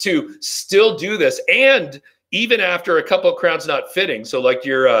to still do this. And even after a couple of crowns not fitting. So like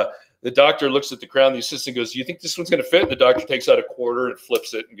the doctor looks at the crown, the assistant goes, "Do you think this one's going to fit?" And the doctor takes out a quarter and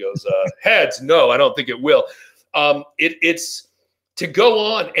flips it and goes, "Heads, no, I don't think it will." It's to go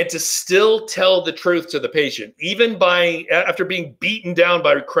on and to still tell the truth to the patient, even after being beaten down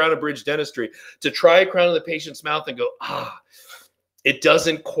by crown and bridge dentistry, to try a crown in the patient's mouth and go, it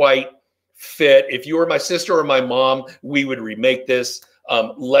doesn't quite fit. If you were my sister or my mom, we would remake this.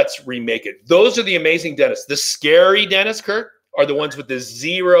 Let's remake it. Those are the amazing dentists. The scary dentists, Kirk, are the ones with the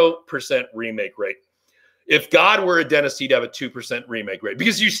 0% remake rate. If God were a dentist, he'd have a 2% remake rate,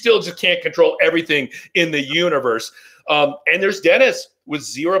 because you still just can't control everything in the universe. And there's dentists with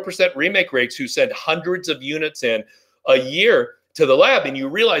 0% remake rates who send hundreds of units in a year to the lab. And you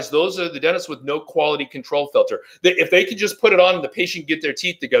realize those are the dentists with no quality control filter. If they could just put it on and the patient get their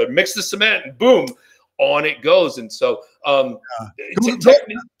teeth together, mix the cement, and boom, on it goes. And so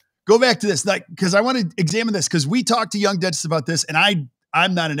go back to this, like, because I want to examine this, because we talked to young dentists about this, and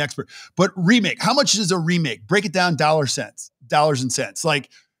I'm not an expert, but remake, how much is a remake? Break it down, dollars and cents. Like,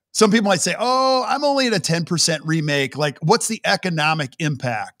 some people might say, oh, I'm only at a 10% remake. Like, what's the economic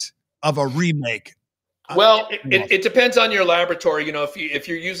impact of a remake? Well, it depends on your laboratory. You know, if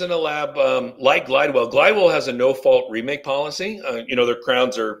you're using a lab like Glidewell has a no fault remake policy. You know, their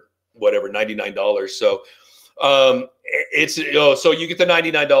crowns are whatever, $99. So so you get the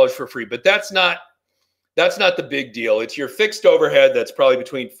 $99 for free, but that's not the big deal. It's your fixed overhead that's probably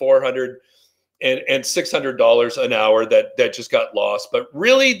between $400 and $600 an hour that just got lost. But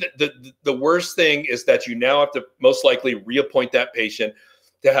really, the worst thing is that you now have to most likely reappoint that patient,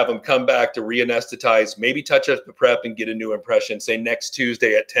 to have them come back to re-anesthetize, maybe touch up the prep and get a new impression, say next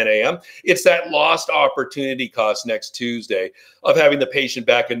Tuesday at 10 a.m. It's that lost opportunity cost next Tuesday of having the patient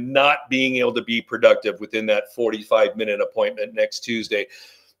back and not being able to be productive within that 45-minute appointment next Tuesday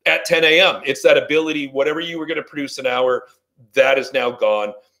at 10 a.m. It's that ability, whatever you were going to produce an hour, that is now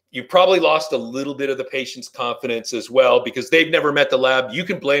gone. You probably lost a little bit of the patient's confidence as well, because they've never met the lab. You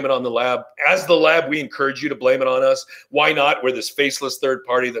can blame it on the lab. As the lab, we encourage you to blame it on us. Why not? We're this faceless third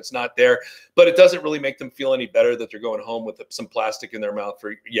party that's not there. But it doesn't really make them feel any better that they're going home with some plastic in their mouth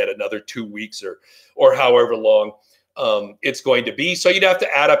for yet another 2 weeks or however long it's going to be. So you'd have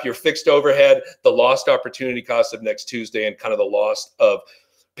to add up your fixed overhead, the lost opportunity cost of next Tuesday, and kind of the loss of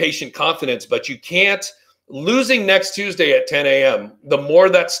patient confidence. But you can't. Losing next Tuesday at 10 a.m., the more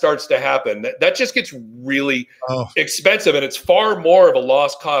that starts to happen, that just gets really expensive. And it's far more of a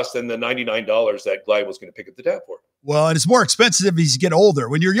lost cost than the $99 that Glidewell's going to pick up the tab for. Well, and it's more expensive as you get older.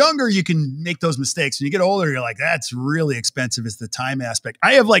 When you're younger, you can make those mistakes. When you get older, you're like, that's really expensive. It's the time aspect.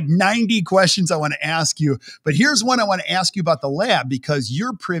 I have like 90 questions I want to ask you, but here's one I want to ask you about the lab, because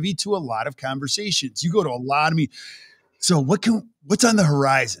you're privy to a lot of conversations. You go to a lot of meetings. So what's on the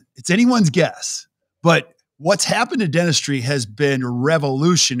horizon? It's anyone's guess, but what's happened to dentistry has been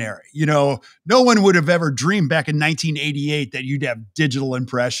revolutionary. You know, no one would have ever dreamed back in 1988 that you'd have digital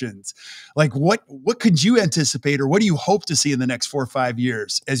impressions. Like, what could you anticipate, or what do you hope to see in the next 4 or 5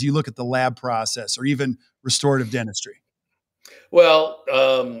 years as you look at the lab process or even restorative dentistry? Well,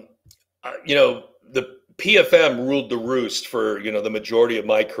 you know, the PFM ruled the roost for, you know, the majority of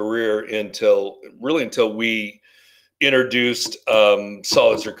my career until we introduced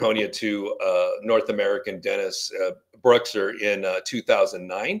solid zirconia to North American dentists, Bruxer, in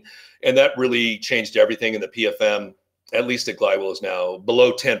 2009. And that really changed everything. And the PFM, at least at Glidewell, is now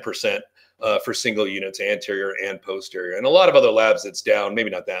below 10% for single units, anterior and posterior. And a lot of other labs, it's down,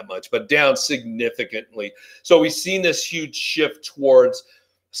 maybe not that much, but down significantly. So we've seen this huge shift towards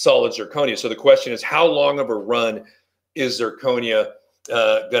solid zirconia. So the question is, how long of a run is zirconia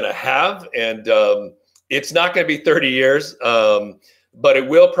going to have. And it's not going to be 30 years, but it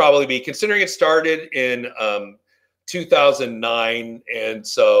will probably be, considering it started in 2009. And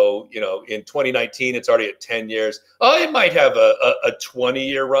so, you know, in 2019, it's already at 10 years. Oh, it might have a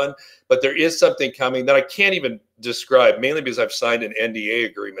 20-year run, but there is something coming that I can't even describe, mainly because I've signed an NDA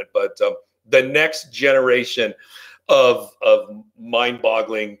agreement. But the next generation of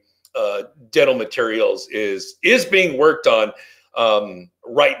mind-boggling dental materials is being worked on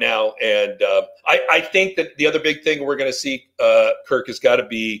right now. And I think that the other big thing we're going to see, Kirk, has got to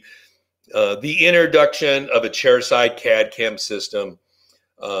be the introduction of a chairside CAD/CAM system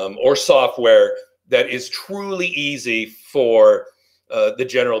or software that is truly easy for the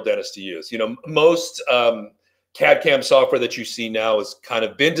general dentist to use. You know, most CAD/CAM software that you see now has kind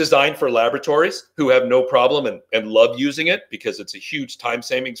of been designed for laboratories who have no problem and love using it because it's a huge time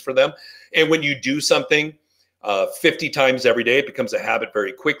savings for them. And when you do something 50 times every day, it becomes a habit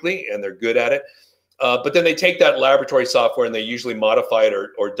very quickly, and they're good at it. But then they take that laboratory software and they usually modify it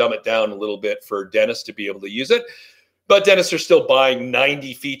or dumb it down a little bit for dentists to be able to use it. But dentists are still buying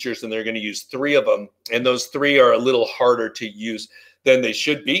 90 features and they're going to use 3 of them. And those 3 are a little harder to use than they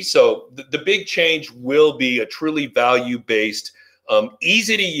should be. So the big change will be a truly value-based,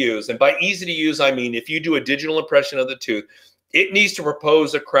 easy to use. And by easy to use, I mean, if you do a digital impression of the tooth, it needs to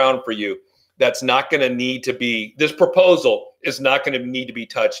propose a crown for you. That's not going to need to be, this proposal is not going to need to be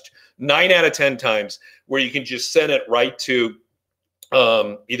touched 9 out of 10 times, where you can just send it right to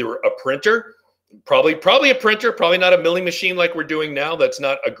either a printer, probably a printer, probably not a milling machine like we're doing now. That's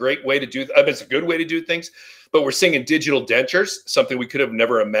not a great way to do, I mean, it's a good way to do things, but we're seeing in digital dentures, something we could have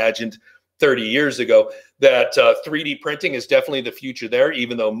never imagined 30 years ago, that 3D printing is definitely the future there,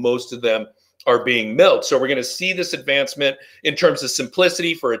 even though most of them are being milled. So we're going to see this advancement in terms of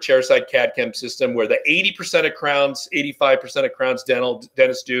simplicity for a chairside CAD/CAM system, where the 80% of crowns, 85% of crowns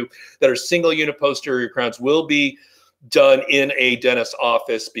dentists do that are single unit posterior crowns will be done in a dentist's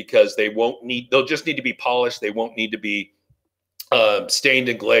office, because they'll just need to be polished. They won't need to be stained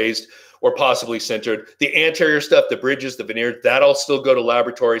and glazed or possibly sintered. The anterior stuff, the bridges, the veneers, that'll still go to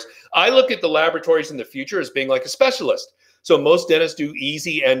laboratories. I look at the laboratories in the future as being like a specialist. So most dentists do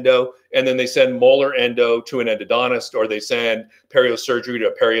easy endo, and then they send molar endo to an endodontist, or they send periosurgery to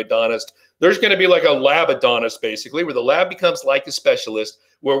a periodontist. There's going to be like a labodontist, basically, where the lab becomes like a specialist,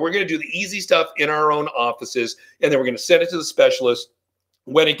 where we're going to do the easy stuff in our own offices, and then we're going to send it to the specialist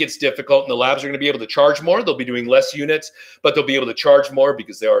when it gets difficult. And the labs are going to be able to charge more. They'll be doing less units, but they'll be able to charge more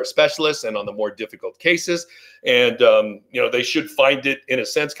because they are a specialist and on the more difficult cases. And, you know, they should find it, in a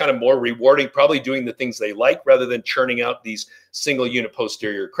sense, kind of more rewarding, probably doing the things they like rather than churning out these single unit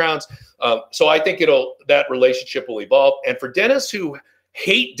posterior crowns. So I think that relationship will evolve. And for dentists who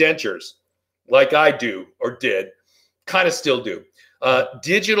hate dentures, like I do or did, kind of still do,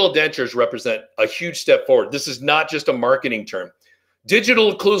 digital dentures represent a huge step forward. This is not just a marketing term.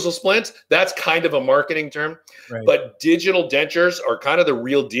 Digital occlusal splints, that's kind of a marketing term, right? But digital dentures are kind of the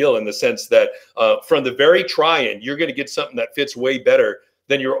real deal, in the sense that from the very try-in, you're going to get something that fits way better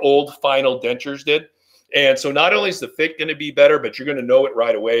than your old final dentures did. And so not only is the fit going to be better, but you're going to know it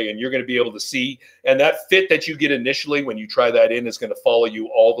right away, and you're going to be able to see. And that fit that you get initially when you try that in is going to follow you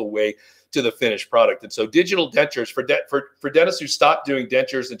all the way to the finished product. And so digital dentures, for dentists who stop doing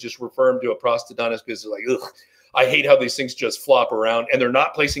dentures and just refer them to a prosthodontist because they're like, ugh, I hate how these things just flop around, and they're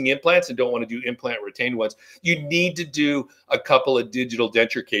not placing implants and don't want to do implant retained ones. You need to do a couple of digital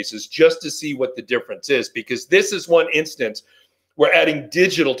denture cases just to see what the difference is, because this is one instance where adding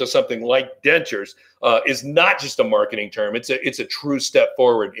digital to something like dentures is not just a marketing term. It's a true step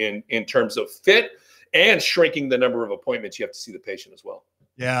forward in terms of fit and shrinking the number of appointments you have to see the patient as well.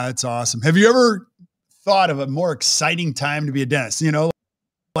 Yeah, that's awesome. Have you ever thought of a more exciting time to be a dentist? You know,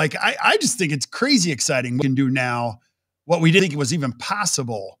 like I just think it's crazy exciting. We can do now what we didn't think was even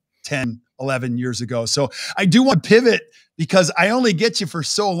possible 10, 11 years ago. So I do want to pivot, because I only get you for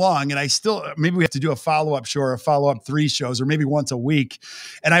so long, and I still, maybe we have to do a follow-up show or a follow-up 3 shows, or maybe once a week.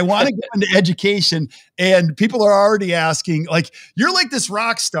 And I want to go into education, and people are already asking, like, you're like this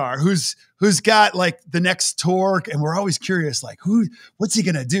rock star who's got like the next tour, and we're always curious, like, what's he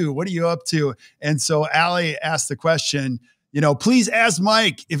going to do? What are you up to? And so Allie asked the question, you know, please ask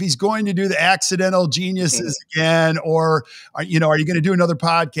Mike if he's going to do the Accidental Geniuses again, or, you know, are you going to do another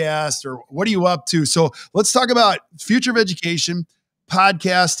podcast, or what are you up to? So let's talk about future of education,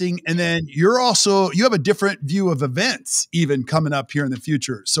 podcasting, and then you have a different view of events even coming up here in the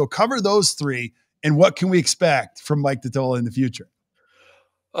future. So cover those 3, and what can we expect from Mike DiTolla in the future?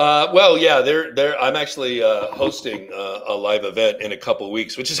 Well, yeah, I'm actually hosting a live event in a couple of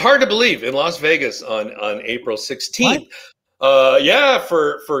weeks, which is hard to believe, in Las Vegas on April 16th. Yeah,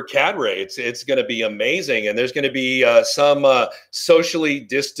 for Cadre, it's going to be amazing, and there's going to be some socially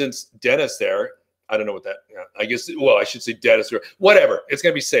distanced dentists there. I don't know what that. I guess. Well, I should say dentist or whatever. It's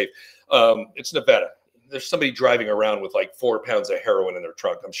going to be safe. It's Nevada. There's somebody driving around with like 4 pounds of heroin in their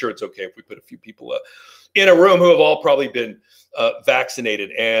trunk. I'm sure it's okay if we put a few people in a room who have all probably been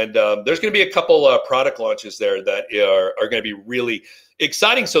vaccinated. And there's going to be a couple product launches there that are going to be really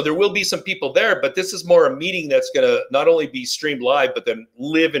exciting. So there will be some people there, but this is more a meeting that's going to not only be streamed live, but then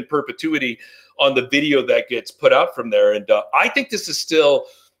live in perpetuity on the video that gets put out from there. And I think this is still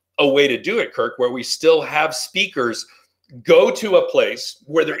a way to do it, Kirk, where we still have speakers go to a place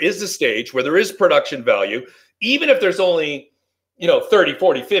where there is a stage, where there is production value, even if there's only 30,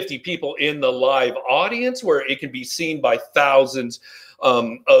 40, 50 people in the live audience, where it can be seen by thousands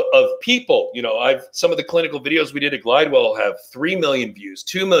of people. Some of the clinical videos we did at Glidewell have 3 million views,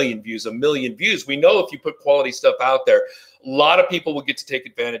 2 million views, 1 million views. We know if you put quality stuff out there, a lot of people will get to take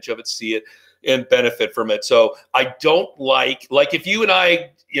advantage of it, see it, and benefit from it. So I don't like if you and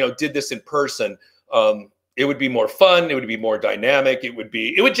I, did this in person, it would be more fun. It would be more dynamic. It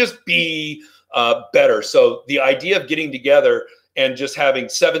would just be better. So the idea of getting together and just having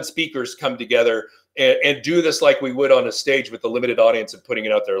 7 speakers come together and do this like we would on a stage with a limited audience and putting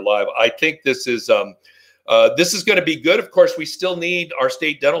it out there live, I think this is going to be good. Of course, we still need our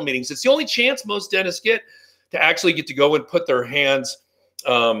state dental meetings. It's the only chance most dentists get to actually get to go and put their hands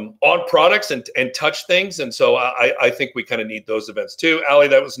on products and touch things. And so I think we kind of need those events too. Allie,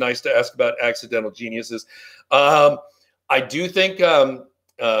 that was nice to ask about Accidental Geniuses. I do think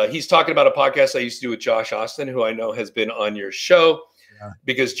he's talking about a podcast I used to do with Josh Austin, who I know has been on your show,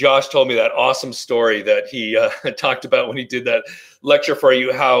 because Josh told me that awesome story that he talked about when he did that lecture for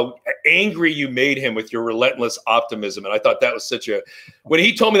you, how angry you made him with your relentless optimism. And I thought that was when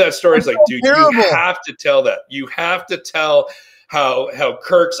he told me that story, it's like, dude, terrible. You have to tell that. You have to tell how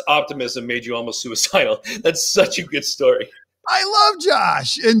Kirk's optimism made you almost suicidal. That's such a good story. I love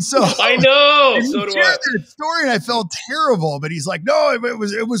Josh. And so I know. So do I. That story, and I felt terrible, but he's like, no,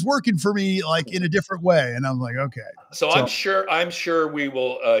 it was working for me like in a different way. And I'm like, okay. So I'm sure we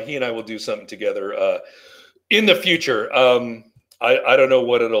will, he and I will do something together in the future. I don't know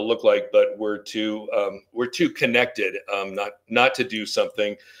what it'll look like, but we're too connected, not to do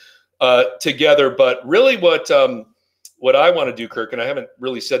something together. But really what I want to do, Kirk, and I haven't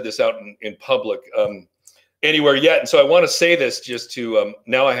really said this out in public anywhere yet. And so I want to say this just to,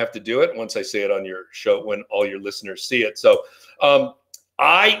 now I have to do it once I say it on your show, when all your listeners see it. So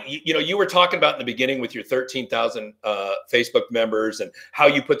you were talking about in the beginning with your 13,000 Facebook members and how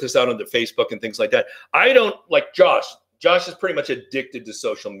you put this out onto Facebook and things like that. I don't like Josh. Josh is pretty much addicted to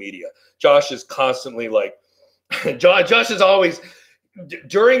social media. Josh is constantly like, Josh is always,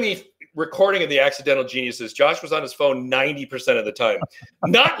 during the recording of the Accidental Geniuses, Josh was on his phone 90% of the time,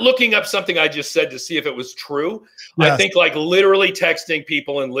 not looking up something I just said to see if it was true. Yes. I think like literally texting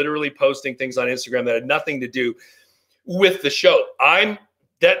people and literally posting things on Instagram that had nothing to do with the show.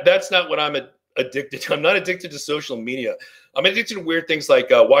 That's not what I'm addicted to. I'm not addicted to social media. I'm addicted to weird things like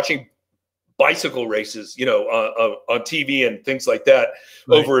watching bicycle races, on TV and things like that,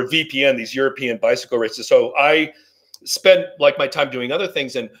 right, over a VPN, these European bicycle races. So I spend like my time doing other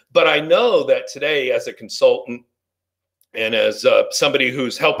things. But I know that today, as a consultant and as somebody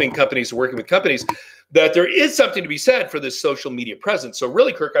who's helping companies, working with companies, that there is something to be said for this social media presence. So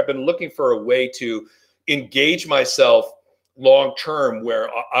really, Kirk, I've been looking for a way to engage myself long-term, where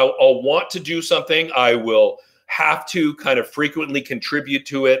I'll want to do something. I will have to kind of frequently contribute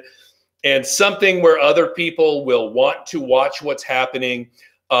to it, and something where other people will want to watch what's happening,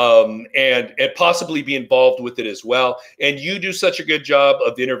 and possibly be involved with it as well. And you do such a good job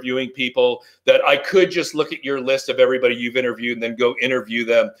of interviewing people that I could just look at your list of everybody you've interviewed and then go interview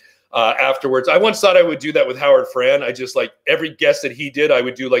them afterwards. I once thought I would do that with Howard Fran. I just like every guest that he did, I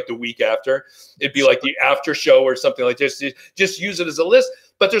would do like the week after. It'd be like the after show or something like this. Just use it as a list.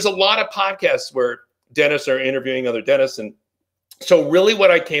 But there's a lot of podcasts where dentists are interviewing other dentists. And so really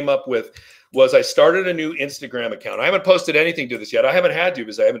what I came up with was I started a new Instagram account. I haven't posted anything to this yet. I haven't had to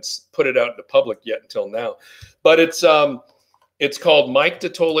because I haven't put it out into public yet until now. But it's called Mike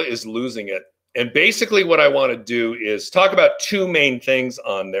DiTolla is Losing It. And basically what I want to do is talk about 2 main things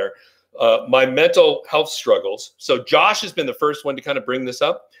on there. My mental health struggles. So Josh has been the first one to kind of bring this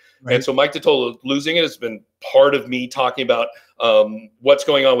up. Right. And so Mike DiTolla Losing It has been part of me talking about what's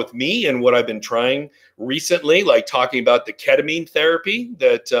going on with me and what I've been trying recently, like talking about the ketamine therapy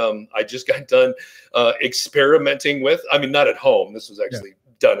that I just got done experimenting with. I mean, not at home. This was actually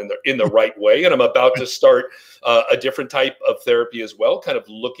done in the right way. And I'm about to start a different type of therapy as well, kind of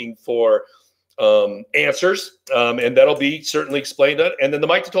looking for answers, and that'll be certainly explained. And then the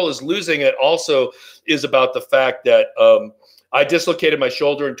Mike DiTolla is losing it also is about the fact that I dislocated my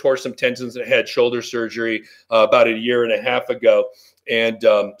shoulder and tore some tendons and had shoulder surgery about a year and a half ago. And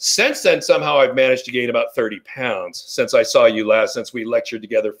since then, somehow I've managed to gain about 30 pounds since I saw you last, since we lectured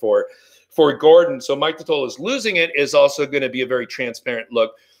together for Gordon. So Mike DiTolla is losing it is also going to be a very transparent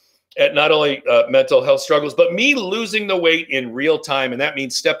look at not only mental health struggles, but me losing the weight in real time. And that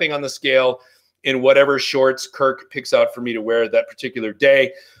means stepping on the scale in whatever shorts Kirk picks out for me to wear that particular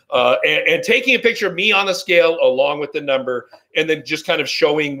day. And taking a picture of me on the scale along with the number, and then just kind of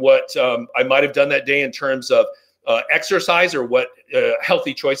showing what I might have done that day in terms of exercise or what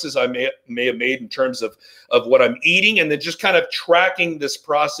healthy choices I may have made in terms of what I'm eating, and then just kind of tracking this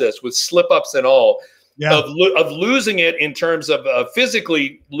process with slip-ups and all of losing it in terms of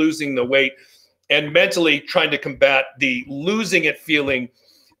physically losing the weight and mentally trying to combat the losing it feeling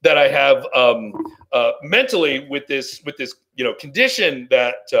that I have mentally with this condition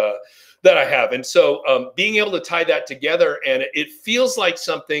that I have. And so being able to tie that together, and it feels like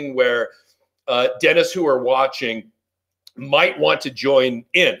something where dentists who are watching might want to join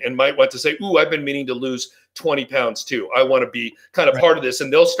in and might want to say, ooh, I've been meaning to lose 20 pounds too. I want to be kind of part of this.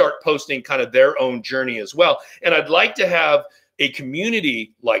 And they'll start posting kind of their own journey as well. And I'd like to have a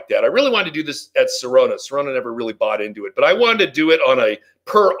community like that. I really wanted to do this at Sirona. Sirona never really bought into it, but I wanted to do it on a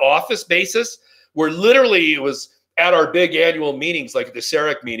per office basis, where literally it was at our big annual meetings, like the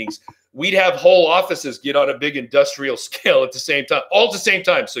CEREC meetings, we'd have whole offices get on a big industrial scale at the same time, all at the same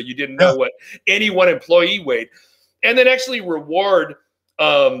time. So you didn't know what any one employee weighed, and then actually reward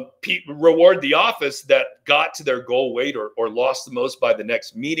the office that got to their goal weight or lost the most by the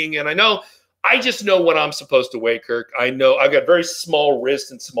next meeting. And I just know what I'm supposed to weigh, Kirk. I know I've got very small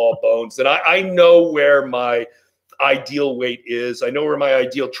wrists and small bones, and I know where my ideal weight is. I know where my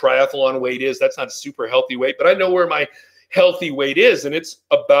ideal triathlon weight is. That's not a super healthy weight, but I know where my healthy weight is, and it's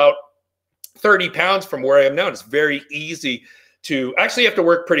about 30 pounds from where I am now. And it's very easy to actually have to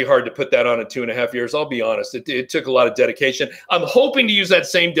work pretty hard to put that on in 2.5 years. I'll be honest. It took a lot of dedication. I'm hoping to use that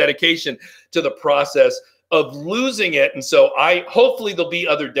same dedication to the process of losing it. And so hopefully there'll be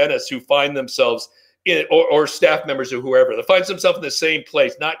other dentists who find themselves in, or staff members or whoever that finds themselves in the same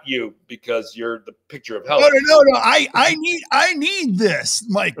place. Not you, because you're the picture of health. No. I need this,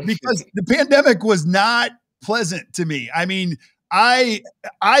 Mike, because the pandemic was not pleasant to me. I mean, I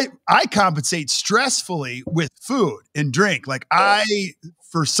compensate stressfully with food and drink. Like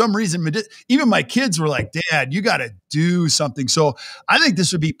for some reason, even my kids were like, Dad, you got to do something. So I think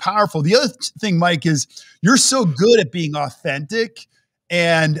this would be powerful. The other thing, Mike, is you're so good at being authentic.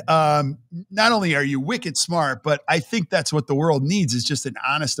 And not only are you wicked smart, but I think that's what the world needs, is just an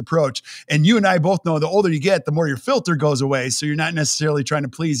honest approach. And you and I both know the older you get, the more your filter goes away. So you're not necessarily trying to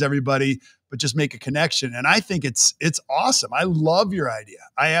please everybody, but just make a connection. And I think it's awesome. I love your idea.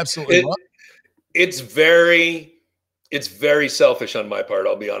 I absolutely love it. It's very selfish on my part.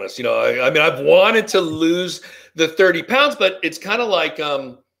 I'll be honest. I mean, I've wanted to lose the 30 pounds, but it's kind of like,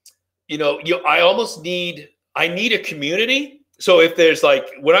 I need a community. So if there's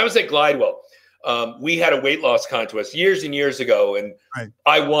when I was at Glidewell, we had a weight loss contest years and years ago, and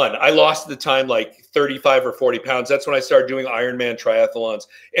I won. I lost at the time 35 or 40 pounds. That's when I started doing Ironman triathlons.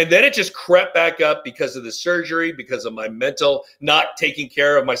 And then it just crept back up because of the surgery, because of my not taking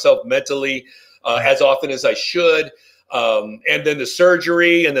care of myself mentally as often as I should. And then the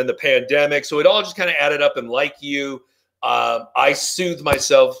surgery, and then the pandemic. So it all just kind of added up. And like you, I soothed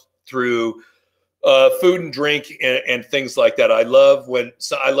myself through food and drink and things like that. I love when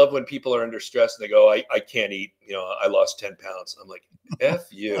people are under stress and they go, I can't eat, I lost 10 pounds. I'm like, F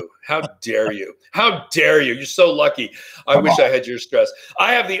you. How dare you? How dare you? You're so lucky. I wish I had your stress.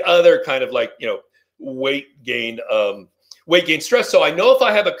 I have the other kind of weight gain stress. So I know if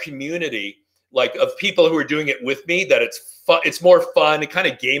I have a community of people who are doing it with me, that it's fun, it's more fun. It kind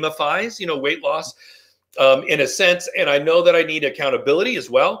of gamifies, weight loss in a sense. And I know that I need accountability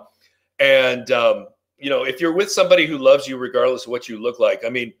as well. And, if you're with somebody who loves you, regardless of what you look like, I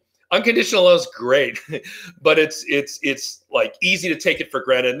mean, unconditional love is great, but it's easy to take it for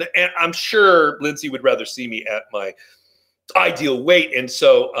granted. And I'm sure Lindsay would rather see me at my ideal weight. And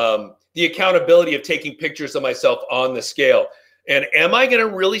so the accountability of taking pictures of myself on the scale. And am I going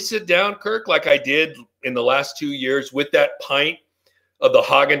to really sit down, Kirk, like I did in the last 2 years with that pint of the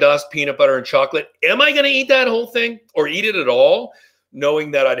Haagen-Dazs peanut butter and chocolate? Am I going to eat that whole thing or eat it at all?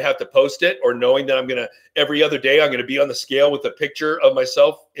 knowing that I'd have to post it, or knowing that every other day I'm going to be on the scale with a picture of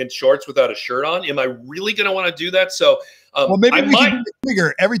myself in shorts without a shirt on. Am I really going to want to do that? So well, maybe we can do it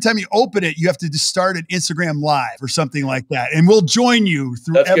bigger. Every time you open it, you have to just start an Instagram live or something like that. And we'll join you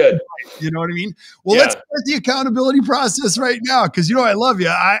through every night. You know what I mean? Well, let's start the accountability process right now. Cause you know, I love you.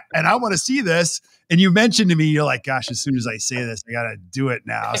 I want to see this. And you mentioned to me, you're like, gosh, as soon as I say this, I got to do it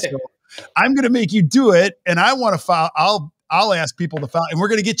now. So I'm going to make you do it. And I want to file. I'll ask people to file, and we're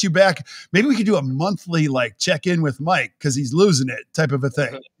going to get you back. Maybe we could do a monthly, like, check in with Mike, cause he's losing it type of a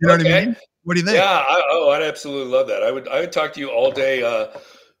thing. You know what I mean? What do you think? Yeah. I'd absolutely love that. I would talk to you all day,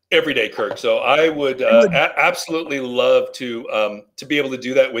 every day, Kirk. So I would absolutely love to be able to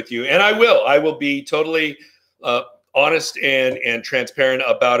do that with you. And I will be totally honest and transparent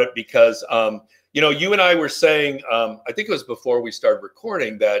about it, because, you know, you and I were saying, I think it was before we started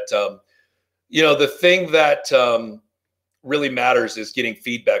recording, that, you know, the thing that really matters is getting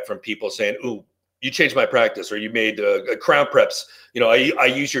feedback from people saying, ooh, you changed my practice, or you made crown preps. You know, I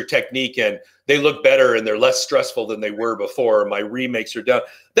use your technique and they look better and they're less stressful than they were before. My remakes are down.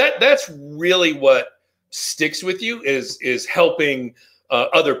 That's really what sticks with you, is helping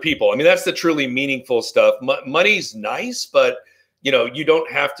other people. I mean, that's the truly meaningful stuff. Money's nice, but you know, you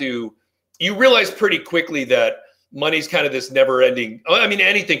don't have to. You realize pretty quickly that money's kind of this never-ending. I mean,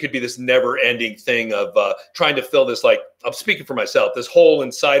 anything could be this never-ending thing of trying to fill this, like, I'm speaking for myself, this hole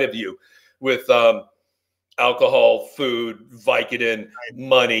inside of you with alcohol, food, Vicodin,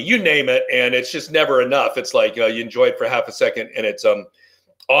 money, you name it. And it's just never enough. It's like you enjoy it for half a second and it's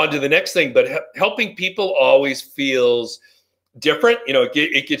on to the next thing. But helping people always feels different. You know,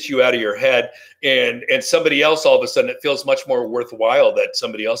 it gets you out of your head, and somebody else, all of a sudden, it feels much more worthwhile that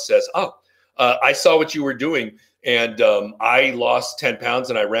somebody else says, oh, I saw what you were doing, and I lost 10 pounds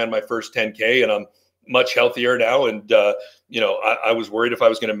and I ran my first 10K, and I'm much healthier now. And, you know, I was worried if I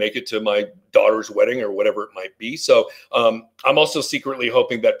was going to make it to my daughter's wedding or whatever it might be. So I'm also secretly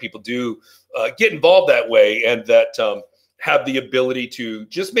hoping that people do get involved that way, and that have the ability to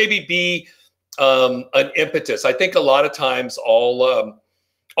just maybe be an impetus. I think a lot of times all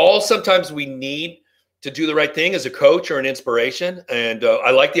sometimes we need to do the right thing as a coach or an inspiration. And I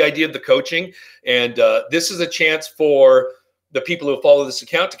like the idea of the coaching. And this is a chance for the people who follow this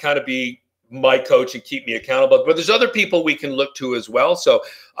account to kind of be my coach and keep me accountable. But there's other people we can look to as well. So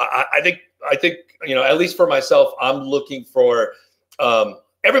I think, you know, at least for myself, I'm looking for,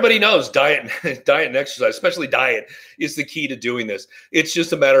 everybody knows diet and exercise, especially diet, is the key to doing this. It's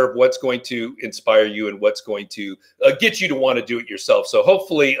just a matter of what's going to inspire you and what's going to get you to want to do it yourself. So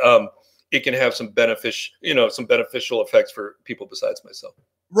hopefully it can have some beneficial effects for people besides myself.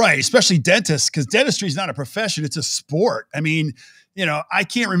 Right. Especially dentists, because dentistry is not a profession. It's a sport. I mean, you know, I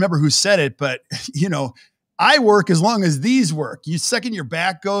can't remember who said it, but you know, I work as long as these work. You second your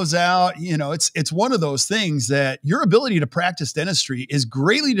back goes out, you know, it's one of those things that your ability to practice dentistry is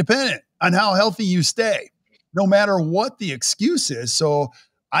greatly dependent on how healthy you stay, no matter what the excuse is. So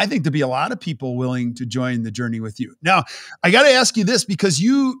I think there'll be a lot of people willing to join the journey with you. Now, I got to ask you this, because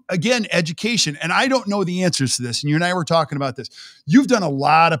you, again, education, and I don't know the answers to this, and you and I were talking about this. You've done a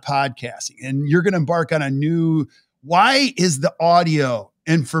lot of podcasting, and you're going to embark on a new, why is the audio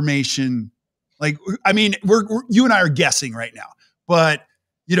information, like, I mean, you and I are guessing right now, but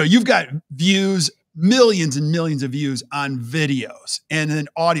you know, you've got views, millions and millions of views on videos and then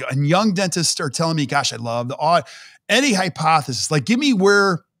audio, and young dentists are telling me, gosh, I love the audio. Any hypothesis, like, give me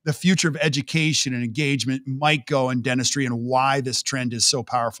where the future of education and engagement might go in dentistry and why this trend is so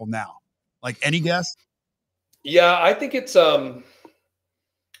powerful now. Like, any guess? Yeah, I think it's a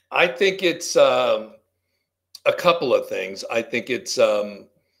couple of things. I think it's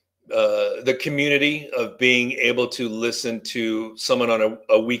the community of being able to listen to someone on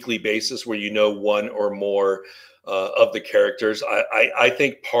a weekly basis, where you know one or more of the characters. I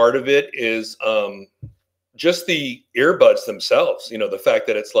think part of it is just the earbuds themselves. You know, the fact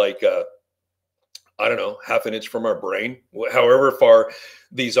that it's like I don't know, half an inch from our brain, however far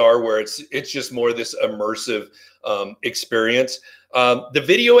these are, where it's just more this immersive experience. The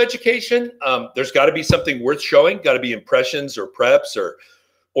video education, there's got to be something worth showing. Got to be impressions or preps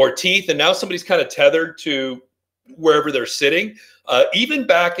or teeth. And now somebody's kind of tethered to wherever they're sitting. Even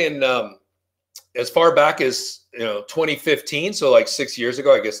back in as far back as 2015, so like 6 years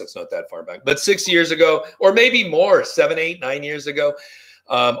ago. I guess that's not that far back, but 6 years ago, or maybe more, 7, 8, 9 years ago.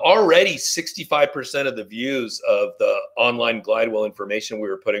 Already 65% of the views of the online Glidewell information we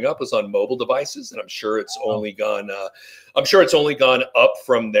were putting up was on mobile devices, and I'm sure it's only gone. I'm sure it's only gone up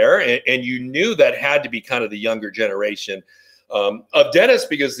from there. And you knew that had to be kind of the younger generation of dentists,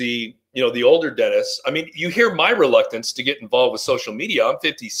 because the older dentists, I mean, you hear my reluctance to get involved with social media. I'm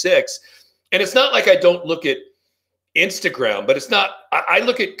 56, and it's not like I don't look at Instagram, but I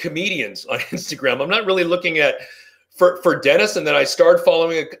look at comedians on Instagram. I'm not really looking at for dentists. And then I started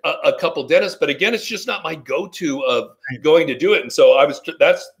following a couple dentists, but again, it's just not my go-to of going to do it. And so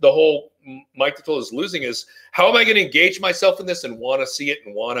that's the whole Mike DiTolla is losing, is how am I going to engage myself in this and want to see it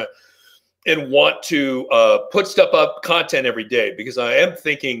and want to put stuff up, content every day, because I am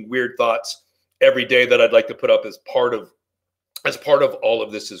thinking weird thoughts every day that I'd like to put up as part of all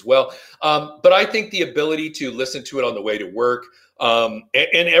of this as well. But I think the ability to listen to it on the way to work, and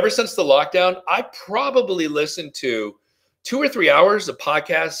ever since the lockdown, I probably listen to 2 or 3 hours of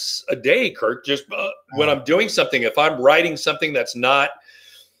podcasts a day, Kirk, just when I'm doing something. If I'm writing something that's not,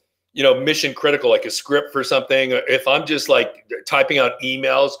 mission critical, like a script for something, if I'm just like typing out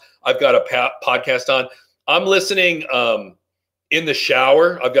emails, I've got a podcast on. I'm listening in the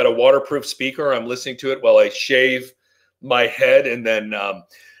shower. I've got a waterproof speaker. I'm listening to it while I shave my head and then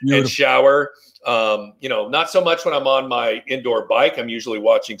and shower. Not so much when I'm on my indoor bike. I'm usually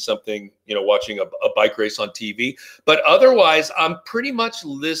watching something, watching a bike race on TV. But otherwise, I'm pretty much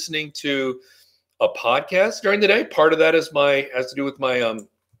listening to a podcast during the day. Part of that has to do with my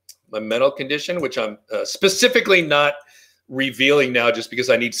my mental condition, which I'm specifically not revealing now, just because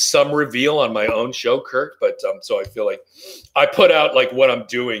I need some reveal on my own show, Kirk. But so I feel like I put out like what I'm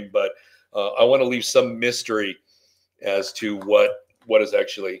doing, but I want to leave some mystery as to what is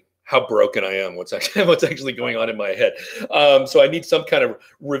actually, how broken I am, what's actually going on in my head. So I need some kind of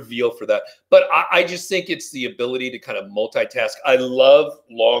reveal for that. But I just think it's the ability to kind of multitask. I love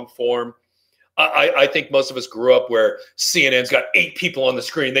long form. I think most of us grew up where CNN's got 8 people on the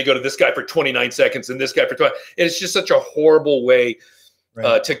screen. They go to this guy for 29 seconds and this guy for 20. And it's just such a horrible way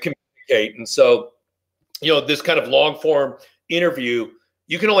to communicate. And so, this kind of long form interview,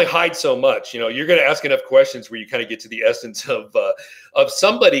 you can only hide so much. You're going to ask enough questions where you kind of get to the essence of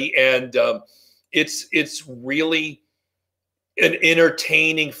somebody, and it's really an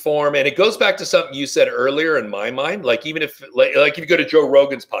entertaining form. And it goes back to something you said earlier in my mind. Like, even if if you go to Joe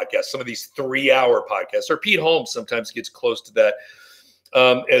Rogan's podcast, some of these 3-hour podcasts, or Pete Holmes sometimes gets close to that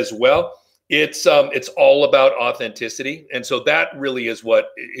as well. It's all about authenticity, and so that really is what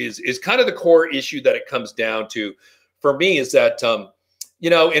is kind of the core issue that it comes down to for me, is that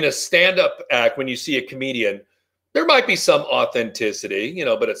in a stand-up act, when you see a comedian, there might be some authenticity,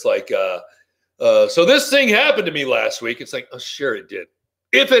 but it's like, so this thing happened to me last week. It's like, oh, sure it did.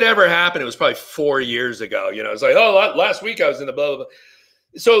 If it ever happened, it was probably 4 years ago. It's like, oh, last week I was in the blah, blah, blah.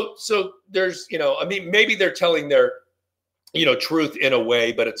 So there's, maybe they're telling their, truth in a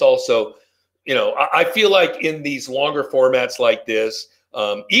way, but it's also, I feel like in these longer formats like this,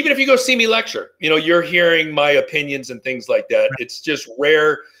 even if you go see me lecture, you're hearing my opinions and things like that. It's just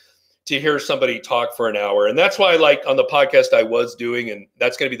rare to hear somebody talk for an hour. And that's why, like on the podcast I was doing, and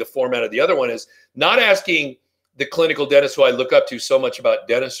that's going to be the format of the other one, is not asking the clinical dentists who I look up to so much about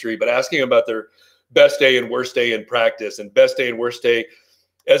dentistry, but asking about their best day and worst day in practice, and best day and worst day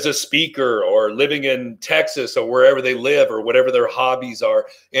as a speaker, or living in Texas, or wherever they live, or whatever their hobbies are.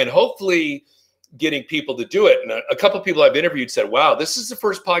 And hopefully getting people to do it. And a couple of people I've interviewed said, wow, this is the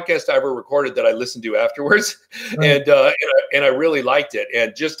first podcast I ever recorded that I listened to afterwards. Right. And I really liked it.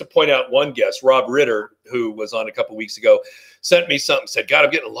 And just to point out one guest, Rob Ritter, who was on a couple of weeks ago, sent me something, said, God,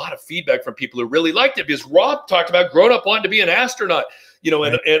 I'm getting a lot of feedback from people who really liked it, because Rob talked about growing up wanting to be an astronaut,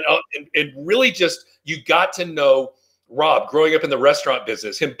 right. and really just, you got to know Rob growing up in the restaurant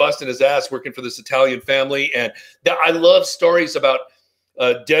business, him busting his ass working for this Italian family. And I love stories about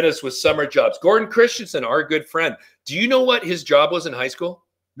dentists with summer jobs. Gordon Christensen, our good friend. Do you know what his job was in high school?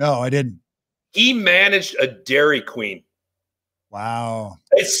 No, I didn't. He managed a Dairy Queen. Wow.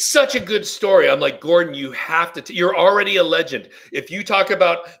 It's such a good story. I'm like, Gordon, you have to, you're already a legend. If you talk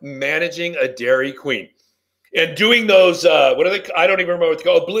about managing a Dairy Queen and doing those, what are they? I don't even remember what it's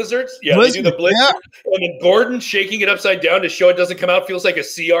called. Blizzards? Yeah, Blizzard, they do the blizzard. Yeah. And then Gordon shaking it upside down to show it doesn't come out. Feels like a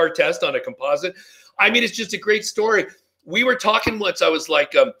CR test on a composite. I mean, it's just a great story. We were talking once, I was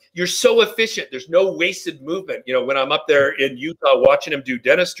like, you're so efficient. There's no wasted movement. When I'm up there in Utah watching him do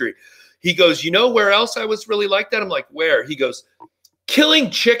dentistry, he goes, where else I was really like that? I'm like, where? He goes,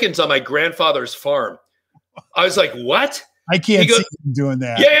 killing chickens on my grandfather's farm. I was like, what? I can't see him doing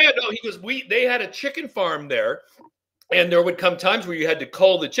that. Yeah, no, he goes, they had a chicken farm there, and there would come times where you had to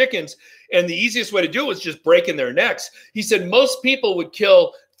cull the chickens, and the easiest way to do it was just breaking their necks. He said most people would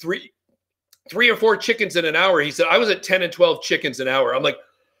kill three or four chickens in an hour. He said, I was at 10 and 12 chickens an hour. I'm like,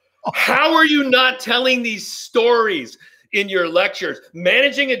 how are you not telling these stories in your lectures?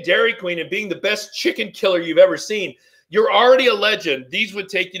 Managing a Dairy Queen and being the best chicken killer you've ever seen. You're already a legend. These would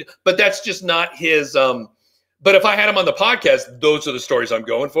take you, but that's just not his. But if I had him on the podcast, those are the stories I'm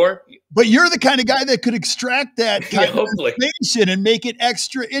going for. But you're the kind of guy that could extract that kind of hopefully. information and make it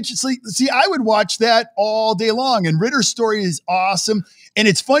extra interesting. See, I would watch that all day long. And Ritter's story is awesome. And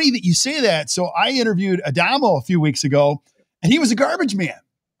it's funny that you say that. So I interviewed Adamo a few weeks ago, and he was a garbage man.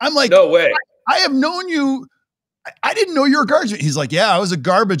 I'm like, no way. I have known you. I didn't know you were a garbage man. He's like, yeah, I was a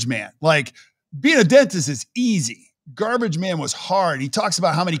garbage man. Like, being a dentist is easy. Garbage man was hard. He talks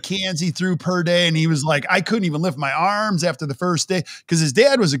about how many cans he threw per day. And he was like, I couldn't even lift my arms after the first day because his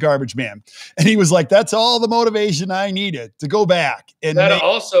dad was a garbage man. And he was like, that's all the motivation I needed to go back. And that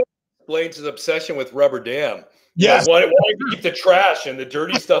also explains his obsession with Rubber Dam. Yes. Wanting to keep the trash and the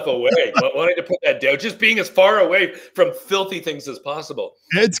dirty stuff away, wanting to put that down, just being as far away from filthy things as possible.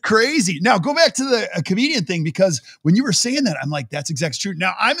 It's crazy. Now go back to the comedian thing, because when you were saying that, I'm like, that's exactly true.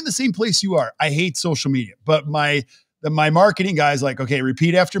 Now I'm in the same place you are. I hate social media, but my marketing guy's like, okay,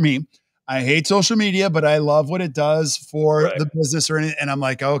 repeat after me. I hate social media, but I love what it does for the business or anything. And I'm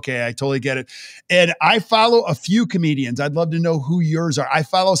like, okay, I totally get it. And I follow a few comedians. I'd love to know who yours are. I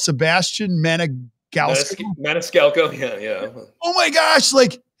follow Sebastian Maniscalco. Yeah. Oh my gosh.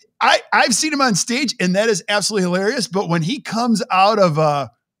 Like I've seen him on stage, and that is absolutely hilarious. But when he comes out of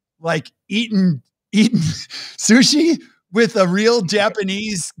like eating sushi with a real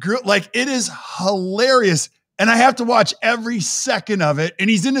Japanese group, like it is hilarious. And I have to watch every second of it. And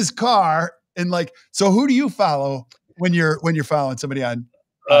he's in his car. And like, so who do you follow when you're following somebody on?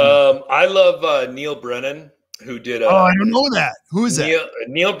 I love Neil Brennan, who did. I don't know that. Who is that?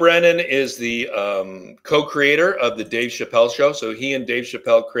 Neil Brennan is the co-creator of the Dave Chappelle Show. So he and Dave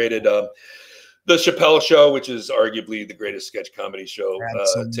Chappelle created the Chappelle Show, which is arguably the greatest sketch comedy show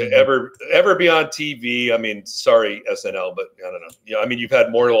to ever be on TV. I mean, sorry, SNL, but I don't know. Yeah, I mean, you've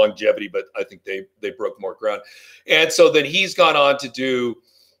had more longevity, but I think they broke more ground. And so then he's gone on to do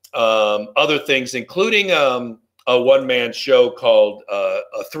other things, including a one-man show called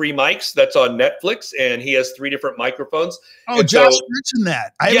Three Mics that's on Netflix, and he has 3 different microphones. Oh, and Josh mentioned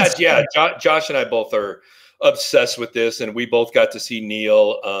that. Josh and I both are obsessed with this, and we both got to see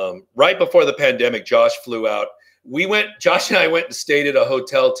Neil right before the pandemic. Josh flew out. Josh and I went and stayed at a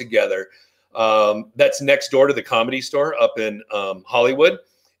hotel together that's next door to the Comedy Store up in Hollywood.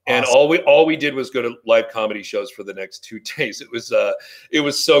 And awesome. all we did was go to live comedy shows for the next 2 days. It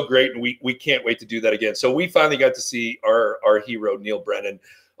was so great, and we can't wait to do that again. So we finally got to see our hero Neil Brennan.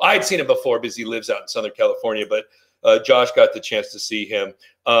 I had seen him before because he lives out in Southern California, but Josh got the chance to see him.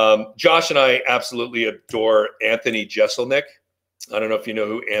 Josh and I absolutely adore Anthony Jeselnik. I don't know if you know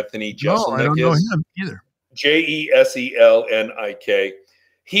who Anthony Jeselnik is. No, I don't know him either. Jeselnik.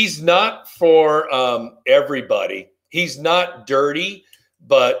 He's not for everybody. He's not dirty,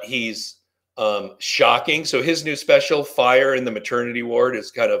 but he's shocking. So his new special, Fire in the Maternity Ward,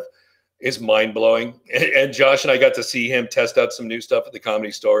 is mind-blowing. And Josh and I got to see him test out some new stuff at the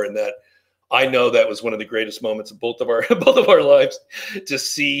Comedy Store, and I know that was one of the greatest moments of both of our lives, to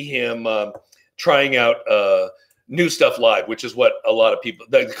see him trying out new stuff live, which is what a lot of people,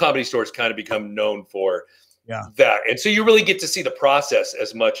 the Comedy Store has kind of become known for. Yeah. That. And so you really get to see the process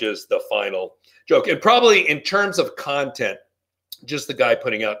as much as the final joke. And probably in terms of content, just the guy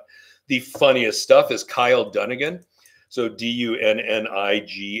putting out the funniest stuff is Kyle Dunnigan. So Dunnigan.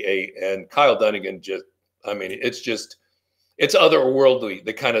 Kyle Dunnigan it's otherworldly,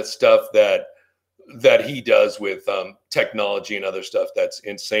 the kind of stuff that he does with technology and other stuff that's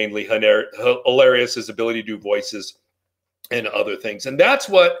insanely hilarious, his ability to do voices and other things. And that's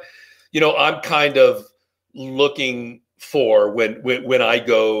what, I'm kind of looking for when I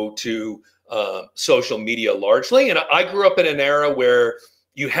go to social media largely. And I grew up in an era where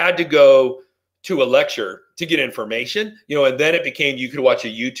you had to go to a lecture to get information, and then it became you could watch a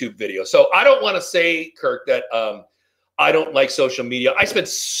YouTube video. So I don't want to say, Kirk, that I don't like social media. I spend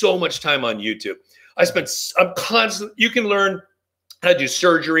so much time on YouTube. I'm constant. You can learn how to do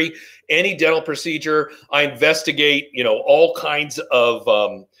surgery, any dental procedure. I investigate, all kinds of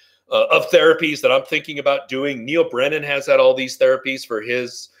therapies that I'm thinking about doing. Neil Brennan has had all these therapies for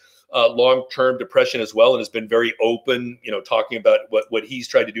his long-term depression as well, and has been very open, talking about what he's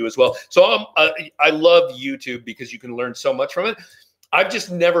tried to do as well. So I love YouTube because you can learn so much from it. I've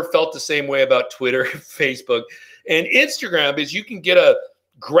just never felt the same way about Twitter, Facebook, and Instagram, is you can get a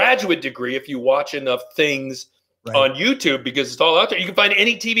graduate degree if you watch enough things on YouTube, because it's all out there. You can find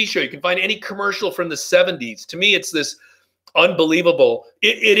any TV show. You can find any commercial from the 70s. To me, it's this unbelievable.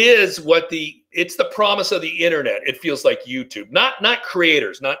 It's the promise of the internet. It feels like YouTube, not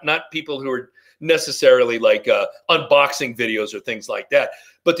creators, not people who are necessarily like unboxing videos or things like that,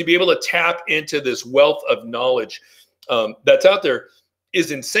 but to be able to tap into this wealth of knowledge that's out there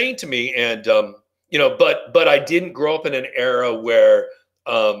is insane to me. And but I didn't grow up in an era where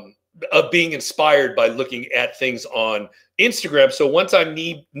of being inspired by looking at things on Instagram. So once I'm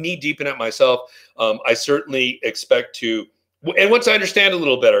knee deep in it myself, I certainly expect to, and once I understand a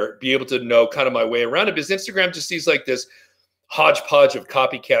little better, be able to know kind of my way around it, because Instagram just seems like this hodgepodge of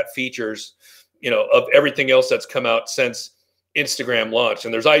copycat features, of everything else that's come out since Instagram launched.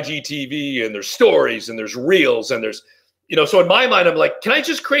 And there's IGTV, and there's stories, and there's reels, and there's, so in my mind, I'm like, can I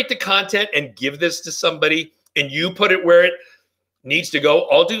just create the content and give this to somebody, and you put it where it needs to go?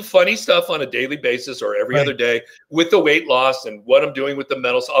 I'll do funny stuff on a daily basis or every other day with the weight loss and what I'm doing with the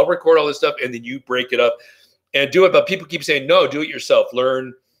mental. So I'll record all this stuff, and then you break it up and do it. But people keep saying, no, do it yourself.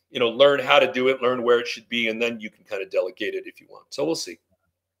 Learn how to do it, learn where it should be, and then you can kind of delegate it if you want. So we'll see.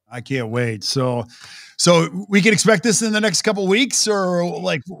 I can't wait. So we can expect this in the next couple of weeks, or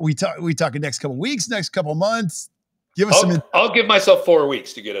like we talking next couple of weeks, next couple of months. Give us some. I'll give myself 4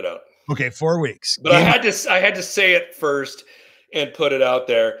 weeks to get it out. Okay, 4 weeks. But I had to say it first and put it out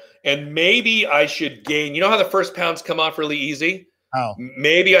there. And maybe I should gain. You know how the first pounds come off really easy? How?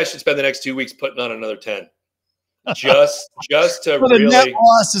 Maybe I should spend the next 2 weeks putting on another 10. Just to well, really. The net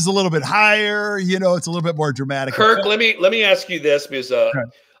loss is a little bit higher. It's a little bit more dramatic. Kirk, let me ask you this, because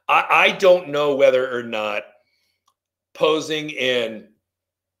I don't know whether or not posing in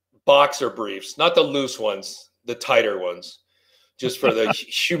boxer briefs, not the loose ones, the tighter ones, just for the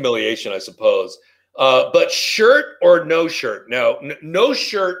humiliation, I suppose. But shirt or no shirt? Now, no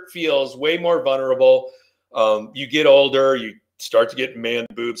shirt feels way more vulnerable. You get older, you start to get man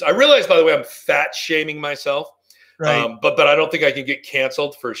boobs. I realize, by the way, I'm fat shaming myself. Right. But I don't think I can get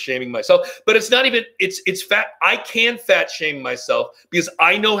canceled for shaming myself. But it's not even, it's fat. I can fat shame myself because